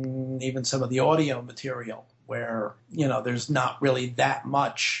even some of the audio material, where there's not really that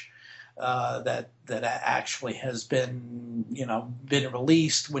much that actually has been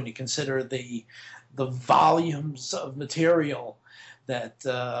released when you consider the volumes of material that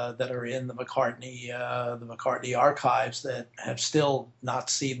are in the McCartney archives that have still not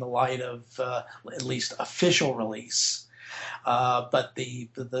seen the light of at least official release. But the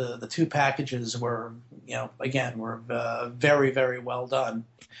two packages were very, very well done,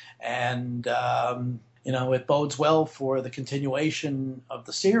 and it bodes well for the continuation of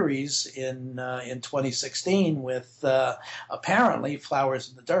the series in 2016 with apparently Flowers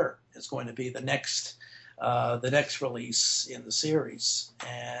in the Dirt is going to be the next release in the series,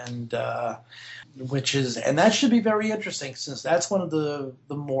 and that should be very interesting, since that's one of the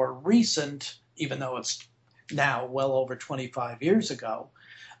more recent, even though it's now well over 25 years ago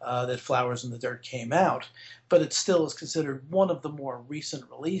that Flowers in the Dirt came out, but it still is considered one of the more recent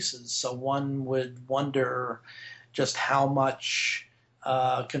releases. So one would wonder just how much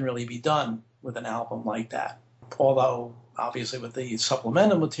can really be done with an album like that. Although, obviously, with the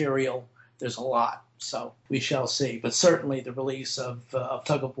supplemental material, there's a lot. So we shall see. But certainly the release of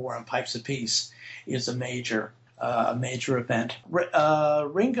Tug of War and Pipes of Peace is a major a major event.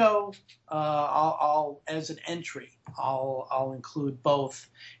 Ringo, I'll as an entry, I'll include both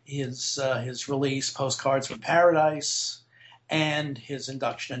his release, Postcards from Paradise, and his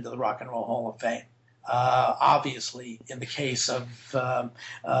induction into the Rock and Roll Hall of Fame. Obviously, in the case of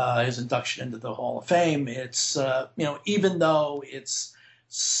his induction into the Hall of Fame, it's even though it's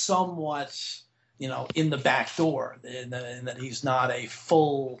somewhat in the back door, in that he's not a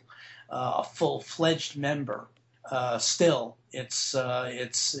full-fledged member. Still, it's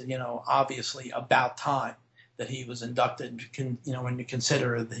obviously about time that he was inducted. When you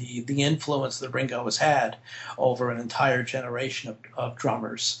consider the influence that Ringo has had over an entire generation of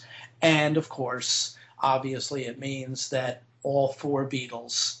drummers. And of course, obviously, it means that all four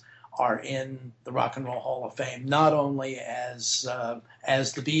Beatles are in the Rock and Roll Hall of Fame, not only as the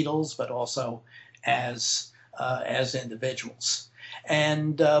Beatles, but also as individuals.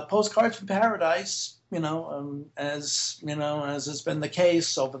 And Postcards from Paradise, as has been the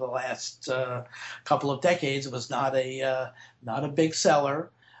case over the last couple of decades, it was not a big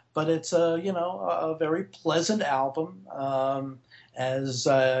seller, but it's a very pleasant album. As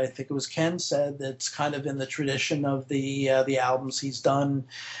I think it was Ken said, it's kind of in the tradition of the albums he's done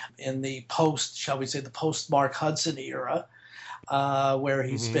in the post Mark Hudson era, where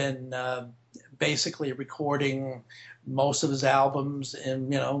he's been basically recording most of his albums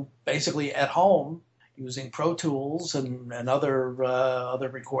in basically at home using Pro Tools and other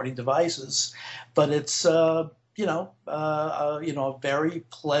recording devices. But it's very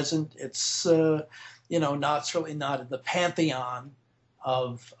pleasant. It's certainly not in the pantheon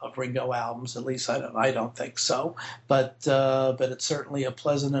of Ringo albums. At least I don't think so. But it's certainly a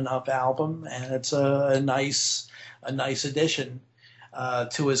pleasant enough album, and it's a nice addition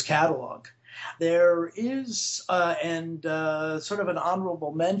to his catalog. There is, and sort of an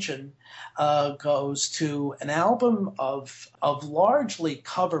honorable mention goes to an album of largely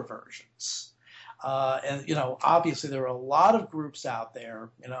cover versions. And obviously there are a lot of groups out there.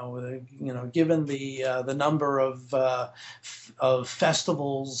 Given the number of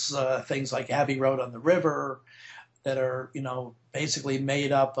festivals, things like Abbey Road on the River, that are basically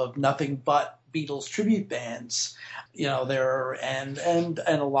made up of nothing but Beatles tribute bands. There and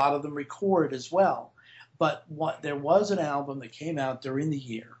a lot of them record as well. But there was an album that came out during the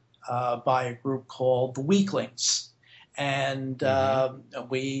year by a group called The Weaklings. And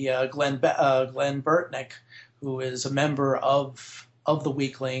Glenn Burtnick, who is a member of the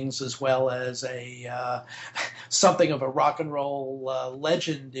Weaklings, as well as a something of a rock and roll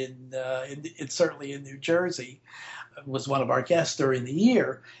legend in certainly in New Jersey, was one of our guests during the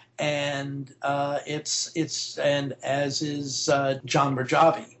year. And it's and as is John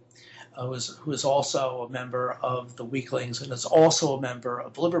Merjavi, who is also a member of the Weaklings and is also a member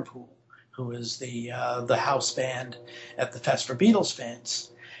of Liverpool, who is the house band at the Fest for Beatles fans.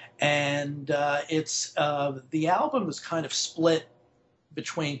 And the album is kind of split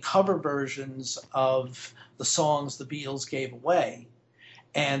between cover versions of the songs the Beatles gave away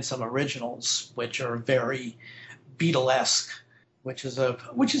and some originals, which are very Beatlesque, which is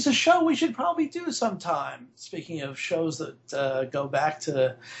a show we should probably do sometime. Speaking of shows that go back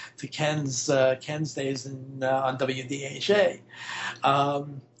to Ken's days on WDHA.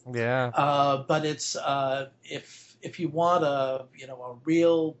 But it's if you want a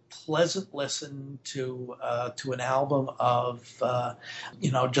real pleasant listen to an album of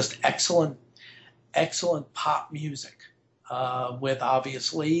just excellent pop music, with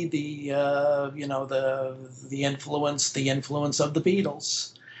obviously the influence of the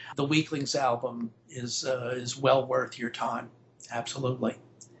Beatles. The Weaklings album is well worth your time. Absolutely.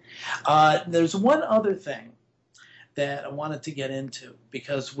 There's one other thing that I wanted to get into,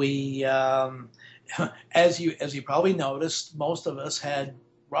 because we, as you probably noticed, most of us had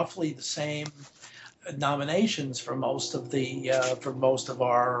roughly the same nominations for most of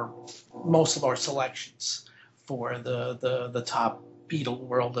our selections for the top Beatle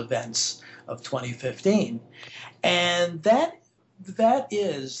world events of 2015, and that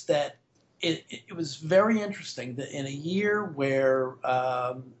is that it was very interesting that in a year where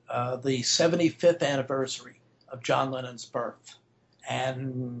the 75th anniversary of John Lennon's birth,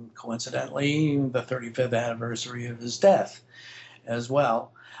 and coincidentally the 35th anniversary of his death as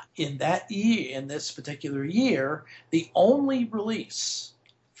well, in this particular year, the only release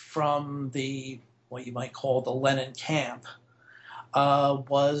from what you might call the Lennon camp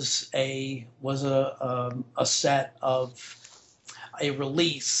was a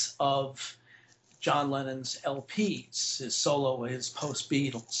release of John Lennon's LPs, his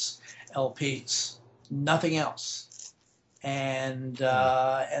post-Beatles LPs. Nothing else. and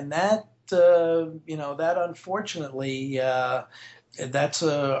that that unfortunately that's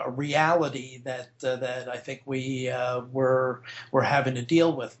a reality that I think we're having to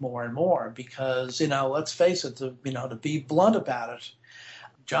deal with more and more, because let's face it, to be blunt about it,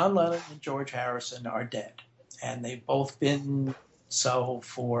 John Lennon and George Harrison are dead, and they've both been so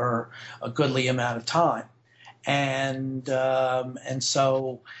for a goodly amount of time, and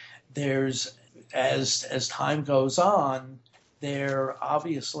so there's as time goes on, there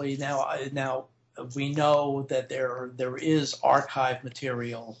obviously now we know that there is archive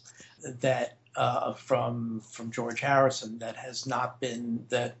material that from George Harrison that has not been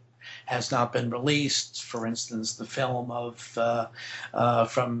released. For instance, the film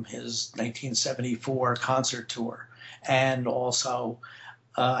from his 1974 concert tour, and also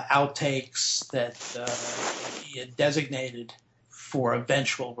outtakes that he had designated for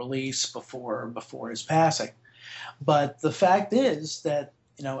eventual release before his passing. But the fact is that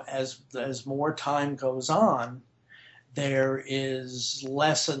as more time goes on, there is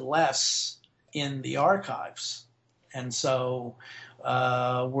less and less in the archives, and so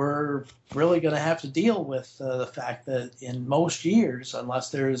we're really going to have to deal with the fact that in most years, unless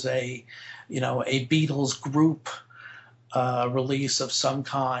there's a Beatles group release of some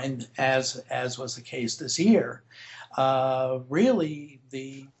kind, as was the case this year, really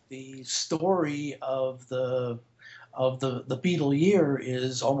the story of the Beatle year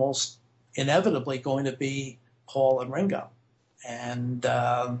is almost inevitably going to be Paul and Ringo, and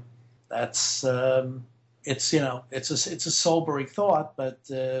that's it's a sobering thought, but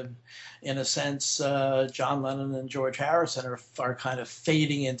in a sense, John Lennon and George Harrison are kind of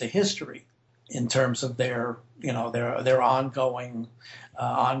fading into history in terms of their ongoing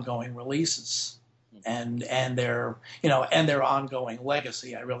releases and their ongoing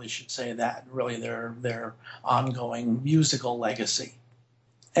legacy. I really should say that, really their ongoing musical legacy.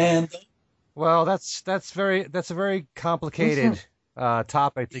 And well, that's a very complicated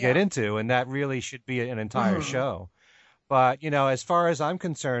topic to get into, and that really should be an entire show. But as far as I'm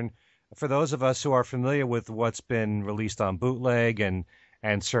concerned, for those of us who are familiar with what's been released on bootleg, and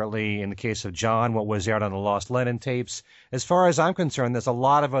certainly in the case of John, what was out on the Lost Lennon tapes, as far as I'm concerned, there's a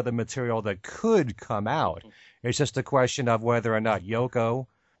lot of other material that could come out. It's just a question of whether or not Yoko,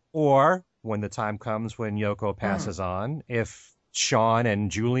 or when the time comes when Yoko passes on, if Sean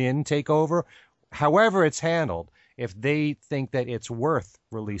and Julian take over, however it's handled, if they think that it's worth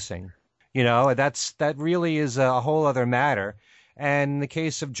releasing. That really is a whole other matter. And in the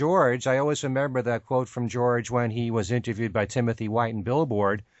case of George, I always remember that quote from George when he was interviewed by Timothy White in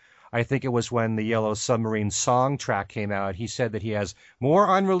Billboard. I think it was when the Yellow Submarine song track came out. He said that he has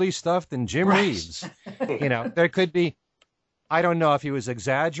more unreleased stuff than Jim Reeves. There could be, I don't know if he was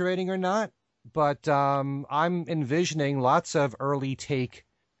exaggerating or not, but I'm envisioning lots of early take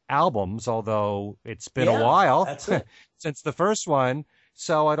albums, although it's been a while since the first one.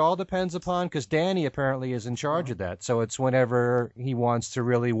 So it all depends upon, because Danny apparently is in charge of that. So it's whenever he wants to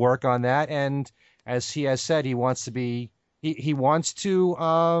really work on that. And as he has said, he wants to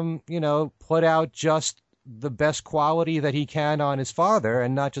put out just the best quality that he can on his father,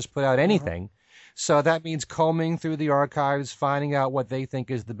 and not just put out anything. So that means combing through the archives, finding out what they think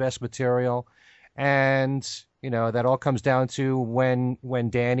is the best material. And, that all comes down to when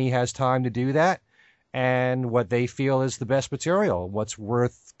Danny has time to do that, and what they feel is the best material, what's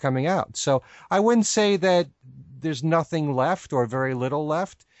worth coming out. So I wouldn't say that there's nothing left or very little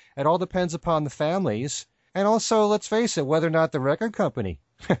left. It all depends upon the families. And also, let's face it, whether or not the record company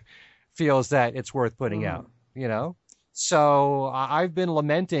feels that it's worth putting out, So I've been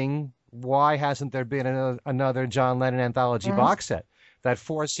lamenting, why hasn't there been another John Lennon anthology box set? That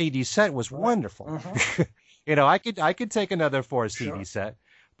 4 CD set was wonderful. I could take another 4 CD set.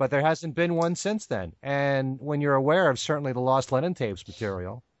 But there hasn't been one since then. And when you're aware of certainly the Lost Lennon tapes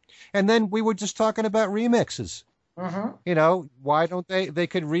material, and then we were just talking about remixes. Why don't they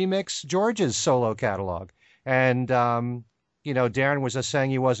could remix George's solo catalog? And, Darren was just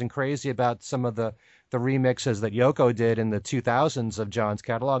saying he wasn't crazy about some of the remixes that Yoko did in the 2000s of John's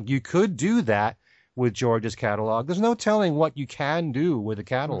catalog. You could do that with George's catalog. There's no telling what you can do with a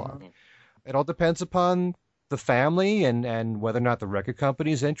catalog. It all depends upon the family and whether or not the record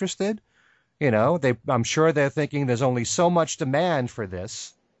company is interested. I'm sure they're thinking there's only so much demand for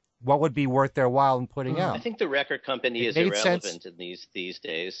this. What would be worth their while in putting out? I think the record company is irrelevant in these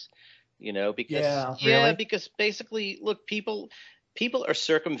days, because because basically, look, people are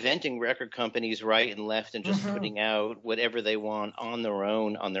circumventing record companies right and left and just putting out whatever they want on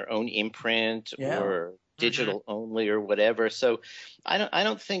their own imprint or digital only or whatever. So I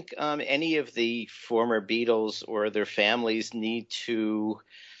don't think any of the former Beatles or their families need to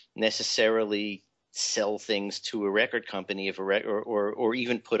necessarily sell things to a record company if or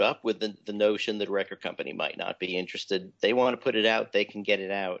even put up with the notion that a record company might not be interested. They want to put it out, they can get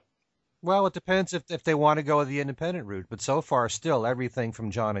it out. Well, it depends if they want to go the independent route. But so far, still, everything from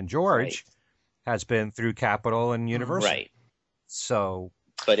John and George has been through Capitol and Universal. Right. So,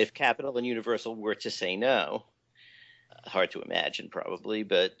 but if Capitol and Universal were to say no, hard to imagine probably,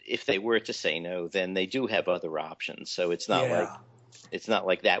 but if they were to say no, then they do have other options. So it's not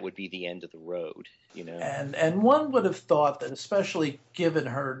like that would be the end of the road, you know. And one would have thought that, especially given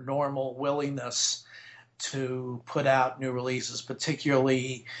her normal willingness to put out new releases,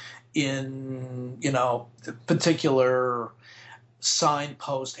 particularly in, you know, particular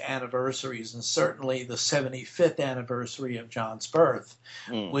signpost anniversaries, and certainly the 75th anniversary of John's birth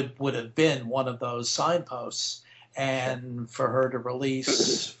would have been one of those signposts. And for her to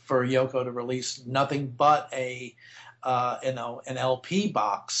release, for Yoko to release nothing but an LP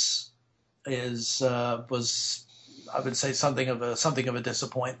box was, I would say, something of a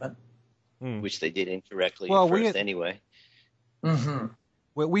disappointment. Which they did incorrectly anyway. Mm-hmm.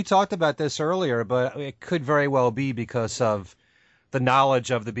 We talked about this earlier, but it could very well be because of the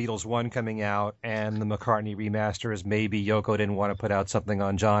knowledge of the Beatles 1 coming out and the McCartney remasters. Maybe Yoko didn't want to put out something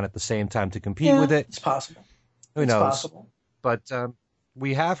on John at the same time to compete with it. It's possible. Who knows? Possible. But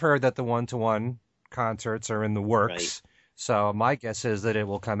we have heard that the 1-to-1 concerts are in the works. Right. So my guess is that it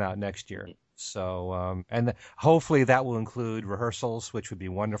will come out next year. So and hopefully that will include rehearsals, which would be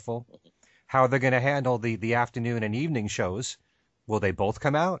wonderful. How they're going to handle the afternoon and evening shows. Will they both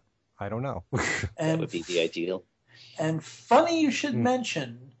come out? I don't know. That would be the ideal. And funny you should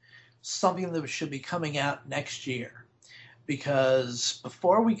mention something that should be coming out next year, because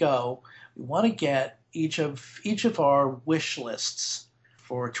before we go, we want to get each of our wish lists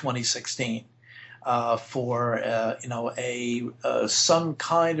for 2016 for some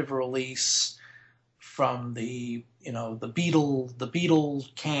kind of release from the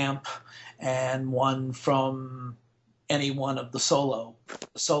Beatle camp, and one from any one of the solo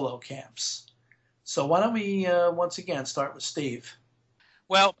camps. So why don't we once again start with Steve?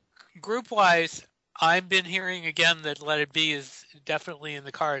 Well, group-wise, I've been hearing again that Let It Be is definitely in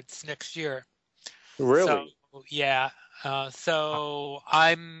the cards next year. Really? So, yeah. So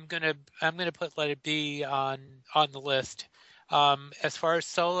I'm gonna put Let It Be on the list. As far as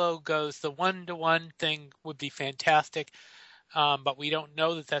solo goes, the 1-to-1 thing would be fantastic, but we don't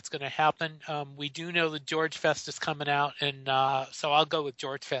know that that's going to happen. We do know that George Fest is coming out, and so I'll go with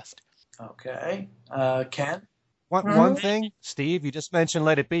George Fest. Okay. Ken? One thing, Steve, you just mentioned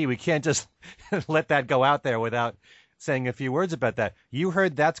Let It Be. We can't just let that go out there without saying a few words about that. You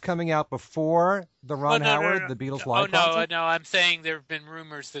heard that's coming out before the Ron Howard, the Beatles live concert? No, I'm saying there have been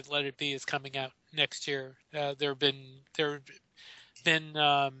rumors that Let It Be is coming out next year. There was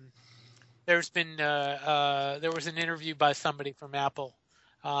an interview by somebody from Apple,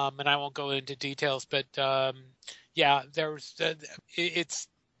 and I won't go into details, but it's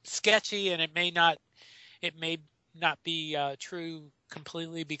sketchy, and it may not be true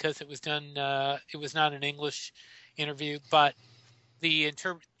completely because it was done. It was not an English interview, but the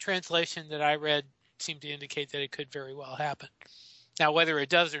translation that I read seemed to indicate that it could very well happen. Now, whether it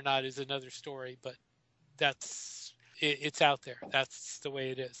does or not is another story, but it's out there. That's the way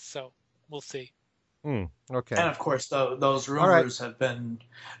it is. So we'll see. Okay. And of course, those rumors have been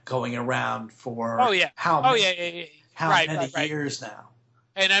going around for how many years now.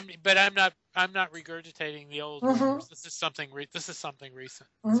 And I'm not regurgitating the old rumors. This is something recent.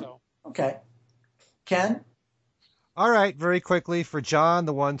 So okay, Ken. All right, very quickly for John,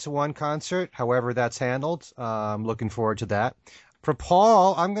 the 1-to-1 concert. However that's handled, I'm looking forward to that. For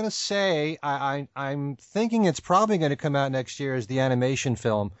Paul, I'm going to say I'm thinking it's probably going to come out next year as the animation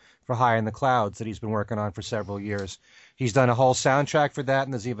film for High in the Clouds that he's been working on for several years. He's done a whole soundtrack for that,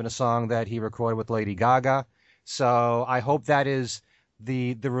 and there's even a song that he recorded with Lady Gaga. So I hope that is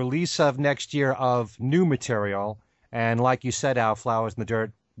the release of next year of new material. And like you said, Al, Flowers in the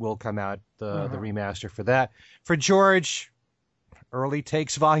Dirt will come out, the remaster for that. For George, early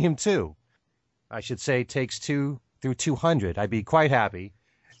takes volume 2. I should say takes 2 through 200. I'd be quite happy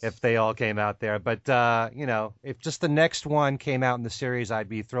if they all came out there. But, if just the next one came out in the series, I'd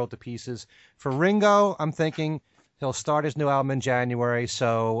be thrilled to pieces. For Ringo, I'm thinking he'll start his new album in January,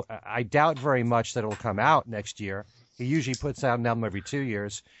 so I doubt very much that it'll come out next year. He usually puts out an album every 2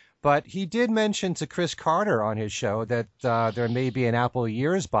 years. But he did mention to Chris Carter on his show that there may be an Apple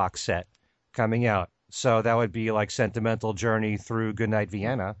Years box set coming out. So that would be like Sentimental Journey through Goodnight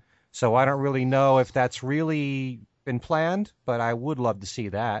Vienna. So I don't really know if that's really been planned, but I would love to see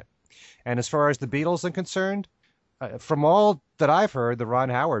that. And as far as the Beatles are concerned, from all that I've heard, the Ron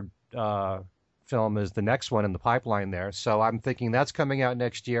Howard film is the next one in the pipeline there. So I'm thinking that's coming out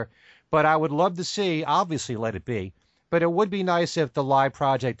next year. But I would love to see, obviously, Let It Be. But it would be nice if the live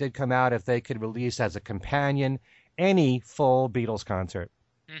project did come out, if they could release as a companion any full Beatles concert.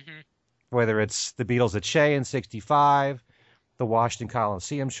 Mm-hmm. Whether it's the Beatles at Shea in 65, the Washington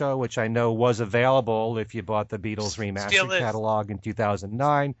Coliseum show, which I know was available if you bought the Beatles remastered catalog in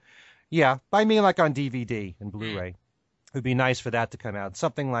 2009. Yeah, I mean like on DVD and Blu-ray. It would be nice for that to come out.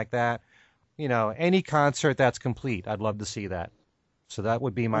 Something like that. You know, any concert that's complete, I'd love to see that. So that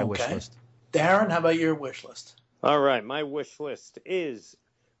would be my wish list. Darren, how about your wish list? All right, my wish list is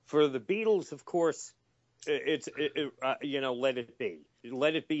for the Beatles, of course, Let It Be.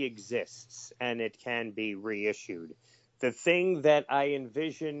 Let It Be exists, and it can be reissued. The thing that I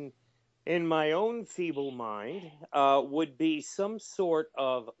envision in my own feeble mind would be some sort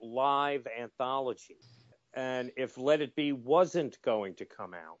of live anthology. And if Let It Be wasn't going to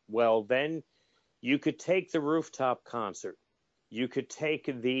come out, well, then you could take the rooftop concert. You could take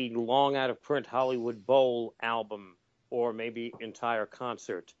the long out of print Hollywood Bowl album, or maybe entire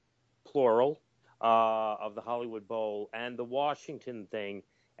concert, plural, of the Hollywood Bowl and the Washington thing,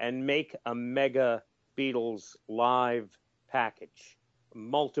 and make a mega Beatles live package,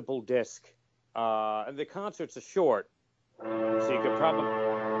 multiple disc. And the concerts are short, so you could probably...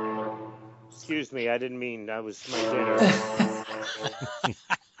 Excuse me, I didn't mean that was my dinner.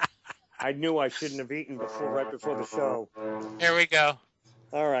 I knew I shouldn't have eaten right before the show. Here we go.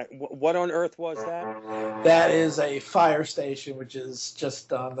 All right. What on earth was that? That is a fire station, which is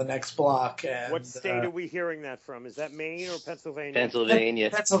just on the next block. And, what state are we hearing that from? Is that Maine or Pennsylvania? Pennsylvania.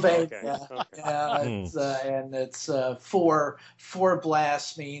 Pennsylvania. Okay. Yeah, it's four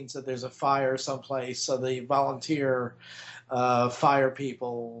blasts means that there's a fire someplace. So the volunteer fire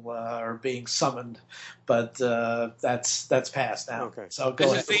people are being summoned, but that's passed now. Okay. So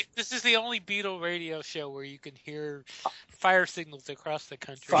go ahead. This is the only Beatle radio show where you can hear fire signals across the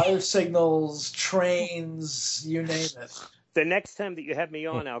country. Fire signals, trains, you name it. The next time that you have me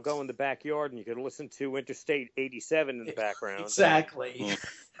on, I'll go in the backyard and you can listen to Interstate 87 in the background. Exactly.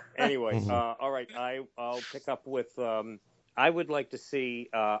 Anyway, all right, I'll pick up with, I would like to see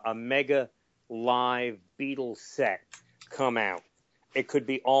a mega live Beatles set come out. It could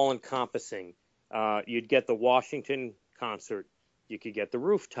be all-encompassing. You'd get the Washington concert. You could get the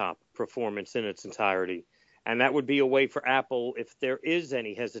rooftop performance in its entirety. And that would be a way for Apple, if there is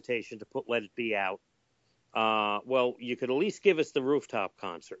any hesitation to put Let It Be out, well, you could at least give us the rooftop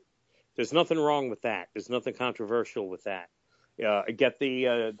concert. There's nothing wrong with that. There's nothing controversial with that. Get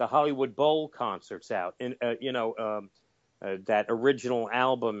the Hollywood Bowl concerts out, that original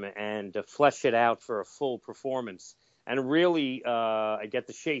album, and flesh it out for a full performance. And really get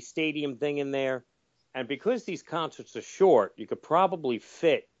the Shea Stadium thing in there. And because these concerts are short, you could probably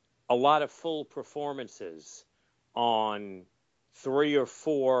fit a lot of full performances on 3 or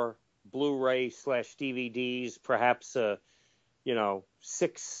 4 Blu-ray/DVDs, perhaps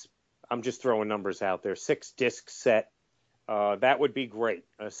 6. I'm just throwing numbers out there. 6 disc set. That would be great.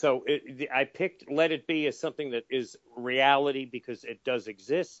 So I picked Let It Be as something that is reality because it does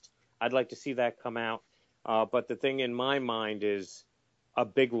exist. I'd like to see that come out. But the thing in my mind is a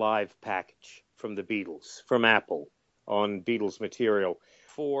big live package from the Beatles, from Apple, on Beatles material.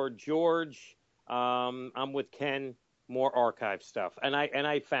 For George, I'm with Ken, more archive stuff. And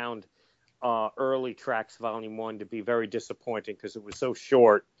I found early Tracks Volume 1 to be very disappointing because it was so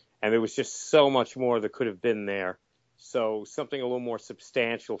short and there was just so much more that could have been there. So something a little more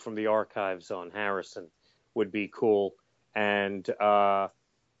substantial from the archives on Harrison would be cool. And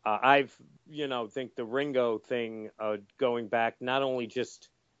I've, think the Ringo thing going back, not only just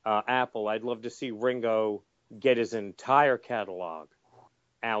Apple, I'd love to see Ringo get his entire catalog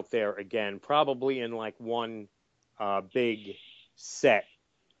out there again, probably in like one big set.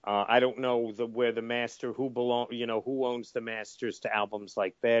 I don't know where the master, who owns the masters to albums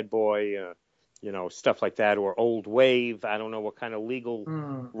like Bad Boy, stuff like that, or Old Wave. I don't know what kind of legal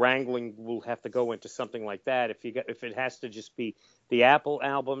wrangling will have to go into something like that. If it has to just be the Apple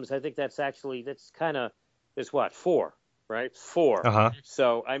albums, I think there's 4, right? 4. Uh-huh.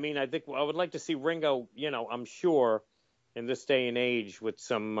 So, I mean, I think I would like to see Ringo, I'm sure in this day and age with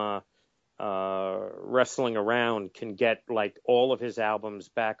some wrestling around, can get like all of his albums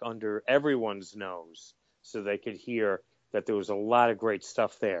back under everyone's nose so they could hear that there was a lot of great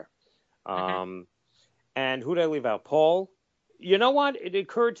stuff there. And who did I leave out? Paul. You know what? It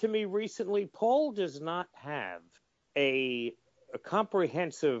occurred to me recently, Paul does not have a a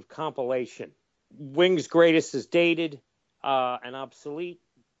comprehensive compilation. Wing's Greatest is dated and obsolete.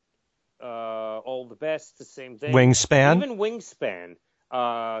 All the Best, the same thing. Wingspan? Even Wingspan.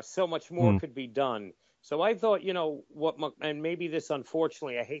 So much more could be done. So I thought, and maybe this,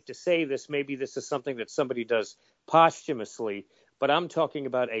 unfortunately, I hate to say this, maybe this is something that somebody does posthumously, but I'm talking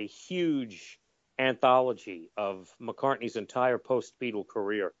about a huge anthology of McCartney's entire post-Beatle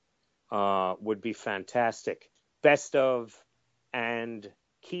career. Would be fantastic. Best of and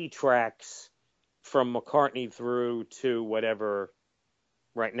key tracks from McCartney through to whatever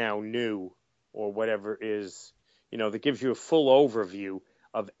right now new or whatever is, that gives you a full overview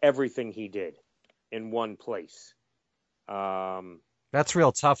of everything he did in one place. That's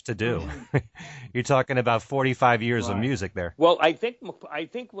real tough to do. You're talking about 45 years of music there. Well, I think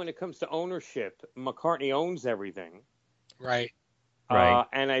when it comes to ownership, McCartney owns everything. Right. Right.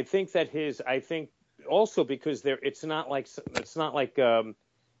 And I think that also because it's not like some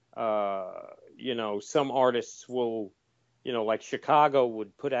artists will, like Chicago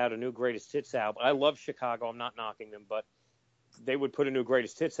would put out a new greatest hits album. I love Chicago. I'm not knocking them, but they would put a new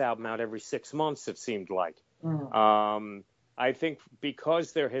greatest hits album out every 6 months, it seemed like. I think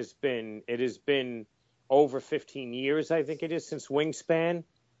because it has been over 15 years, I think it is, since Wingspan.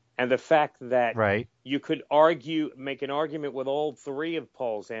 And the fact that you could make an argument with all three of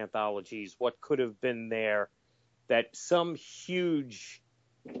Paul's anthologies, what could have been there, that some huge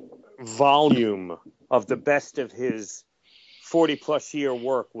volume of the best of his 40-plus year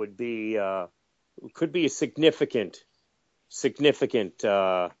work could be a significant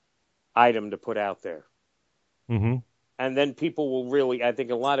item to put out there. Mm-hmm. And then people will I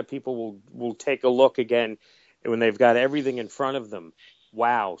think a lot of people will take a look again when they've got everything in front of them.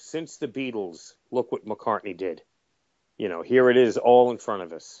 Wow, since the Beatles, look what McCartney did. Here it is all in front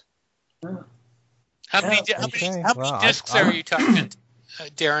of us. How many discs are you talking,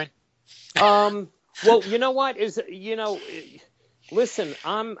 Darren? Well, you know what? Listen,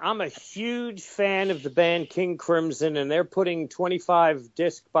 I'm a huge fan of the band King Crimson, and they're putting 25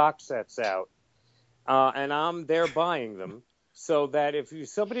 disc box sets out. And I'm there buying them. So that if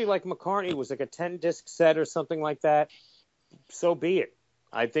somebody like McCartney was like a 10 disc set or something like that, so be it.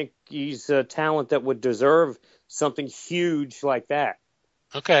 I think he's a talent that would deserve something huge like that.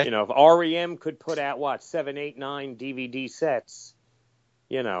 Okay. If REM could put out 7, 8, 9 DVD sets,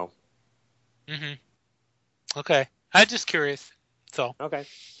 Mm-hmm. Okay. I'm just curious. So. Okay.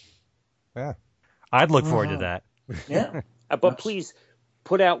 Yeah. I'd look forward to that. Yeah. But please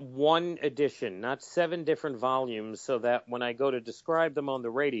put out one edition, not 7 different volumes, so that when I go to describe them on the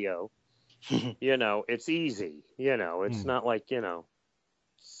radio, it's easy. It's not like,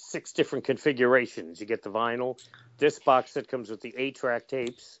 6 different configurations. You get the vinyl. This box set comes with the 8-track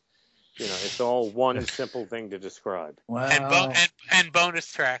tapes. It's all one simple thing to describe. Wow. And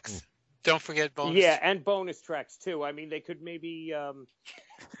bonus tracks. Don't forget bonus. Yeah, and bonus tracks too. I mean, they could maybe, I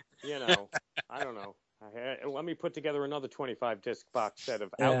don't know. Let me put together another 25 disc box set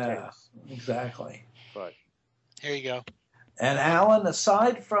of outtakes. Exactly. But here you go. And Alan,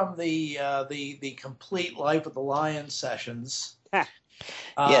 aside from the complete Life of the Lion sessions.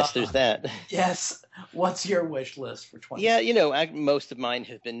 Yes, there's that. Yes. What's your wish list for 20? Yeah, most of mine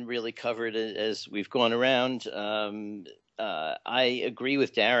have been really covered as we've gone around. I agree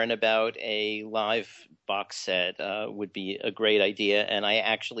with Darren about a live box set would be a great idea, and I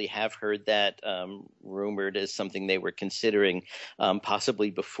actually have heard that rumored as something they were considering, possibly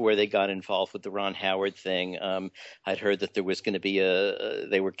before they got involved with the Ron Howard thing. I'd heard that there was going to be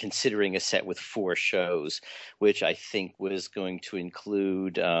they were considering a set with 4 shows, which I think was going to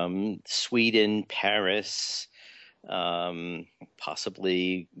include Sweden, Paris,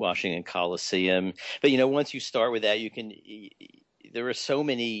 possibly Washington Coliseum. But once you start with that, there are so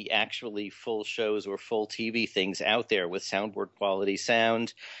many actually full shows or full TV things out there with soundboard quality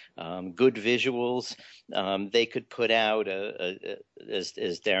sound, good visuals. They could put out as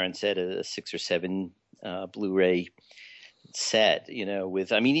Darren said, a 6 or 7 Blu-ray set,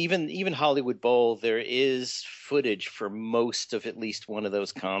 even Hollywood Bowl, there is footage for most of at least one of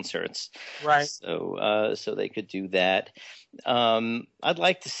those concerts. Right. So they could do that. I'd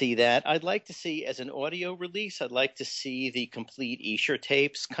like to see that. I'd like to see, as an audio release, I'd like to see the complete Escher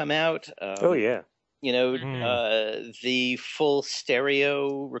tapes come out. Oh, yeah. The full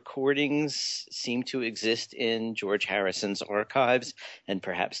stereo recordings seem to exist in George Harrison's archives, and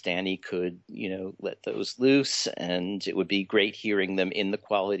perhaps Danny could, let those loose, and it would be great hearing them in the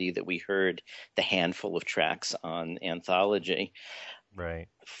quality that we heard the handful of tracks on Anthology. Right.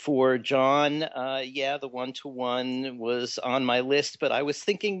 For John, the 1-to-1 was on my list, but I was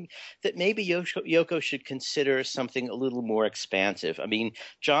thinking that maybe Yoko should consider something a little more expansive. I mean,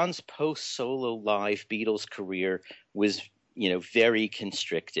 John's post-solo live Beatles career was, very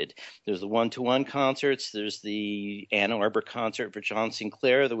constricted. There's the 1-to-1 concerts. There's the Ann Arbor concert for John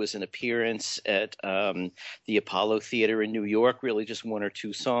Sinclair. There was an appearance at the Apollo Theater in New York, really just 1 or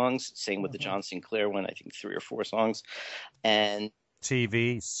 2 songs. Same with the John Sinclair one, I think 3 or 4 songs. And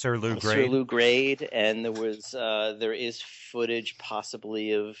TV, Sir Lou Grade. Sir Lou Grade, and there is footage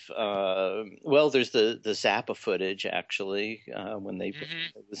possibly of there's the Zappa footage actually when they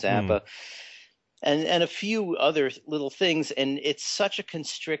the Zappa, and a few other little things, and it's such a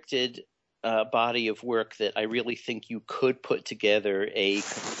constricted body of work that I really think you could put together a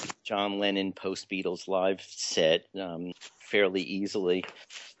John Lennon post Beatles live set fairly easily,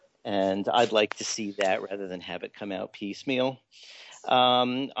 and I'd like to see that rather than have it come out piecemeal.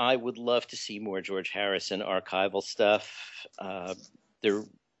 I would love to see more George Harrison archival stuff. There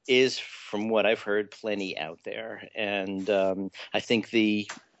is, from what I've heard, plenty out there, and I think the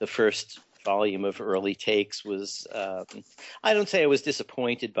first volume of early takes was. I don't say I was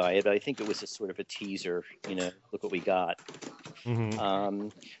disappointed by it, but I think it was a sort of a teaser. Look what we got.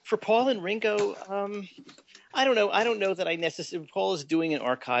 For Paul and Ringo, I don't know. I don't know that I necessarily. Paul is doing an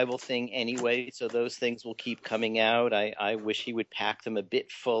archival thing anyway, so those things will keep coming out. I wish he would pack them a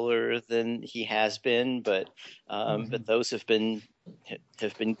bit fuller than he has been, but those have been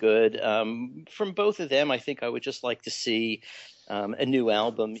good. From both of them, I think I would just like to see a new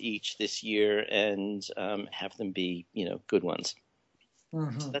album each this year and have them be good ones.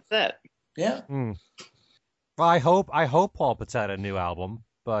 That's that. Yeah. Well, I hope Paul puts out a new album.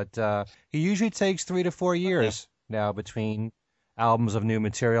 But he usually takes 3 to 4 years now between albums of new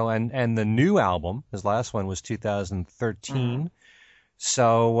material and the new album. His last one was 2013.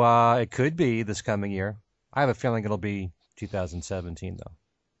 So it could be this coming year. I have a feeling it'll be 2017, though.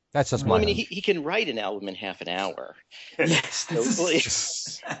 That's just my I mean, he can write an album in half an hour. Yes.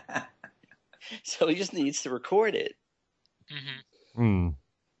 So he just needs to record it.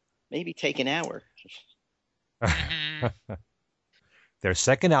 Maybe take an hour. Their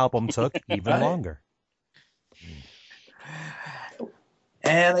second album took even longer.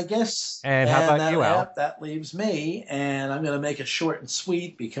 And I guess... And how about you, Al? That leaves me, and I'm going to make it short and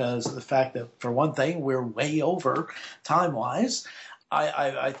sweet because of the fact that, for one thing, we're way over time-wise.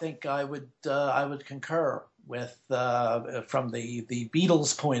 I think I would concur with from the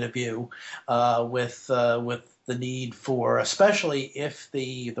Beatles' point of view with the need for, especially if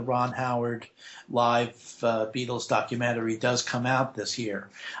the Ron Howard live Beatles documentary does come out this year,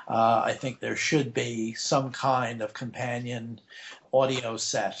 I think there should be some kind of companion audio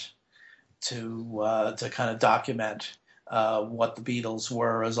set to kind of document what the Beatles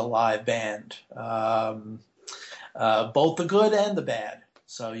were as a live band, both the good and the bad.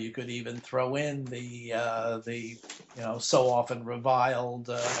 So you could even throw in the so often reviled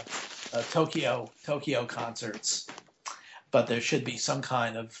Tokyo concerts, but there should be some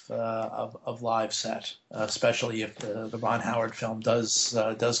kind of live set, especially if the Ron Howard film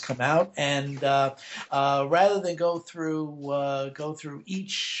does come out. And rather than go through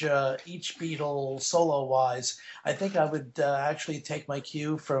each Beatle solo wise, I think I would actually take my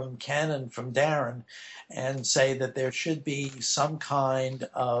cue from Ken and from Darren, and say that there should be some kind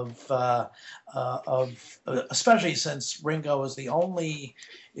of especially since Ringo is the only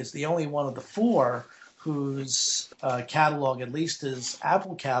one of the 4 whose catalog, at least his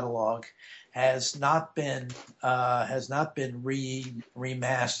Apple catalog, has not been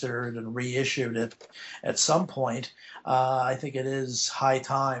remastered and reissued at some point. I think it is high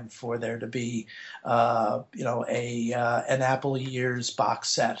time for there to be an Apple Years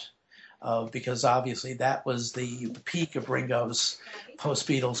box set. Because obviously that was the peak of Ringo's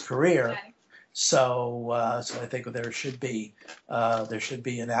post-Beatles career. So I think there should be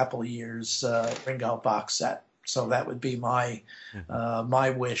an Apple Years Ringo box set. So that would be my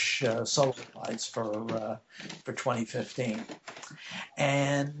wish solo-wise for 2015.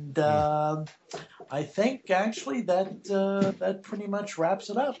 And I think actually that pretty much wraps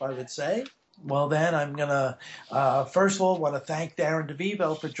it up, I would say. Well, then I'm going to, first of all, want to thank Darren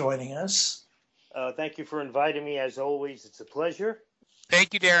DeVivo for joining us. Thank you for inviting me. As always, it's a pleasure.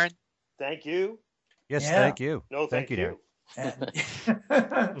 Thank you, Darren. Thank you. Yes, thank you. No, thank you, Darren. And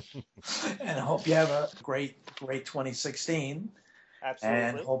I hope you have a great 2016. Absolutely.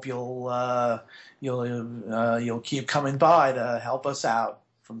 And hope you'll keep coming by to help us out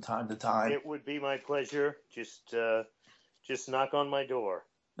from time to time. It would be my pleasure. Just knock on my door.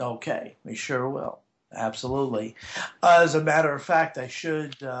 Okay, we sure will. Absolutely. As a matter of fact,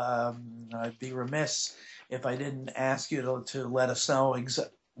 I'd be remiss if I didn't ask you to let us know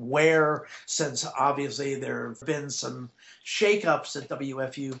where, since obviously there have been some shakeups at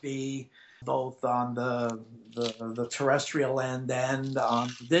WFUB, both on the terrestrial end and on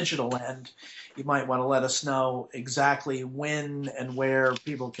the digital end, you might want to let us know exactly when and where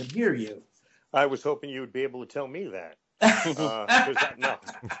people can hear you. I was hoping you would be able to tell me that. No.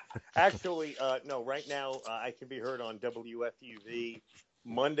 Actually, no, right now I can be heard on WFUV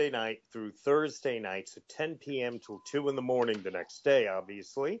Monday night through Thursday nights at 10 p.m. till 2 in the morning the next day,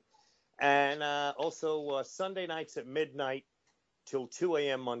 obviously. And also Sunday nights at midnight till 2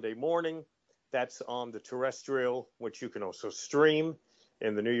 a.m. Monday morning. That's on the terrestrial, which you can also stream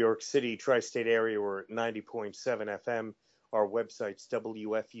in the New York City tri-state area. We're at 90.7 FM. Our website's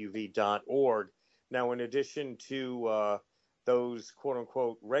WFUV.org. Now, in addition to those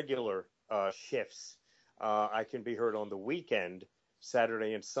quote-unquote regular shifts, I can be heard on the weekend,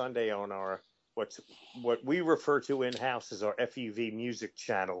 Saturday and Sunday, on our what we refer to in-house as our FUV music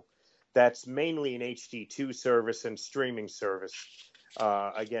channel. That's mainly an HD2 service and streaming service.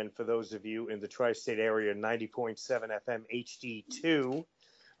 Again, for those of you in the tri-state area, 90.7 FM HD2,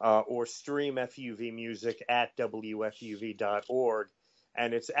 or stream FUV music at WFUV.org.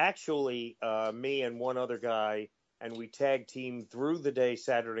 And it's actually me and one other guy, and we tag team through the day,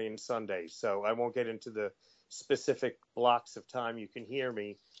 Saturday and Sunday. So I won't get into the specific blocks of time you can hear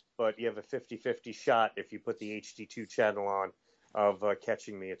me, but you have a 50-50 shot if you put the HD2 channel on of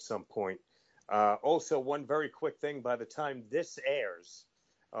catching me at some point. Also, one very quick thing, by the time this airs,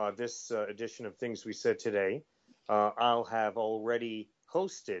 this edition of Things We Said Today, I'll have already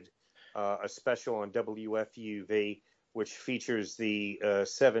hosted a special on WFUV, which features the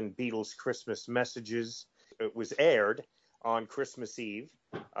 7 Beatles Christmas messages. It was aired on Christmas Eve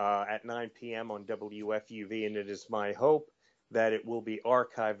at 9 p.m. on WFUV, and it is my hope that it will be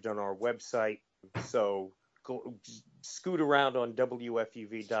archived on our website. So scoot around on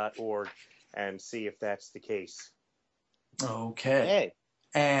WFUV.org and see if that's the case. Okay. Hey.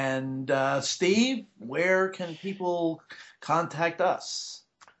 And Steve, where can people contact us?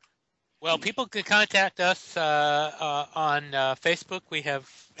 Well, people can contact us on Facebook. We have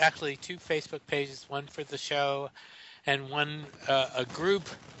actually 2 Facebook pages, one for the show and one a group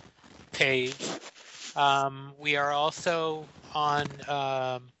page. We are also on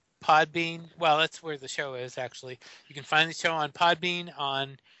Podbean. Well, that's where the show is, actually. You can find the show on Podbean,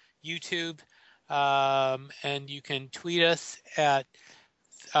 on YouTube, and you can tweet us at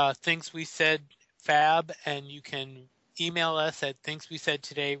Things We Said Fab, and you can email us at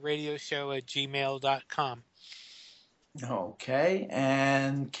thingswesaidtodayradioshow@gmail.com. Okay,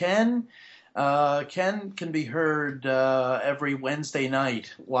 and Ken can be heard every Wednesday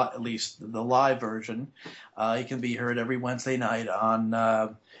night, at least the live version. He can be heard every Wednesday night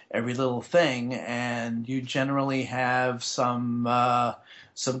on Every Little Thing, and you generally have some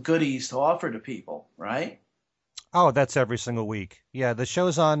goodies to offer to people, right? Oh, that's every single week. Yeah, the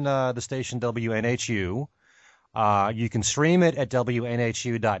show's on the station WNHU. You can stream it at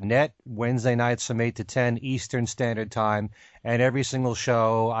WNHU.net Wednesday nights from 8 to 10 Eastern Standard Time. And every single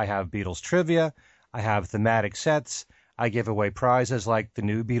show, I have Beatles trivia. I have thematic sets. I give away prizes like the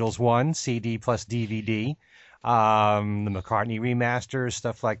new Beatles 1 CD plus DVD, the McCartney remasters,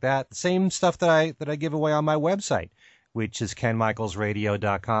 stuff like that. The same stuff that I give away on my website, which is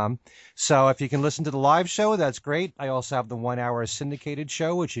kenmichaelsradio.com. So if you can listen to the live show, that's great. I also have the 1-hour syndicated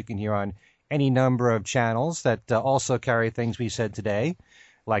show, which you can hear on any number of channels that also carry Things We Said Today,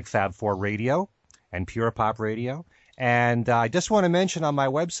 like Fab 4 Radio and Pure Pop Radio. And I just want to mention on my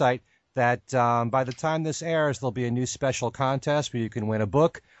website that by the time this airs, there'll be a new special contest where you can win a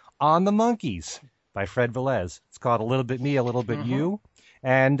book on the Monkees by Fred Velez. It's called A Little Bit Me, A Little Bit You.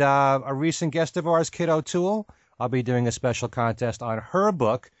 And a recent guest of ours, Kid O'Toole, I'll be doing a special contest on her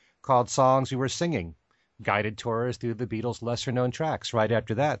book called Songs We Were Singing, guided tours through the Beatles' lesser-known tracks right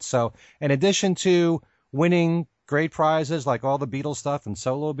after that. So in addition to winning great prizes like all the Beatles stuff and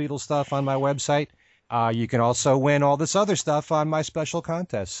solo Beatles stuff on my website, you can also win all this other stuff on my special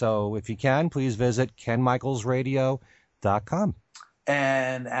contest. So if you can, please visit kenmichaelsradio.com.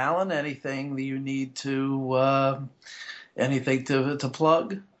 And Alan, anything that you need to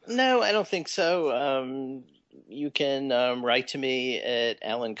plug? No, I don't think so. You can write to me at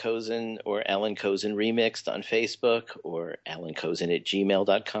Alan Cozen or Alan Cozen Remixed on Facebook or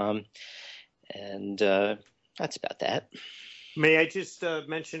alancozen@gmail.com. And that's about that. May I just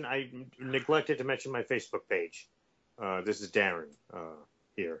mention, I neglected to mention my Facebook page. This is Darren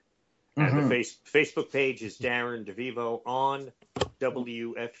here. And the Facebook page is Darren DeVivo on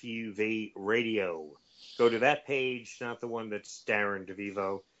WFUV Radio. Go to that page, not the one that's Darren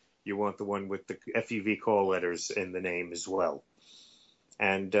DeVivo. You want the one with the FUV call letters in the name as well.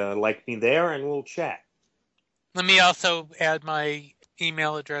 And like me there, and we'll chat. Let me also add my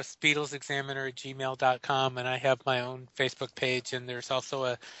email address, BeatlesExaminer@gmail.com, and I have my own Facebook page, and there's also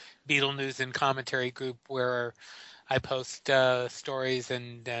a Beatle News and Commentary group where I post stories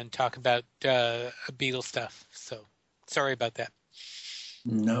and talk about Beatle stuff. So sorry about that.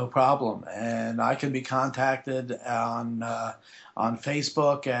 No problem. And I can be contacted on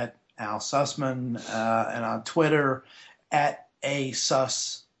Facebook at Al Sussman and on Twitter at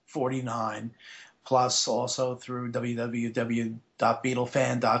asus49, plus also through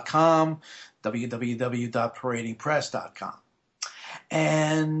www.beatlefan.com, www.paradingpress.com.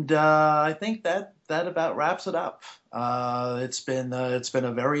 And I think that about wraps it up. It's been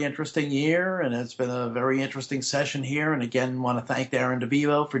a very interesting year, and it's been a very interesting session here. And again, want to thank Darren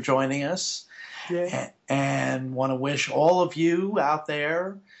DeVivo for joining us, and want to wish all of you out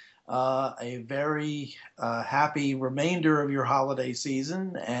there a very happy remainder of your holiday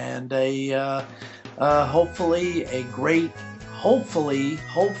season, and hopefully a great, hopefully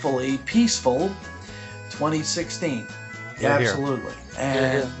peaceful 2016. Yeah, absolutely.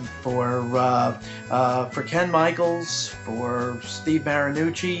 And for Ken Michaels, for Steve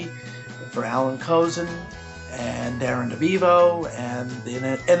Marinucci, for Alan Cozen, and Darren DeVivo, and in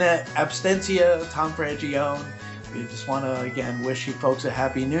absentia, Tom Frangione, we just want to again wish you folks a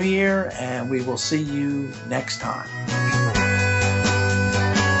happy new year, and we will see you next time.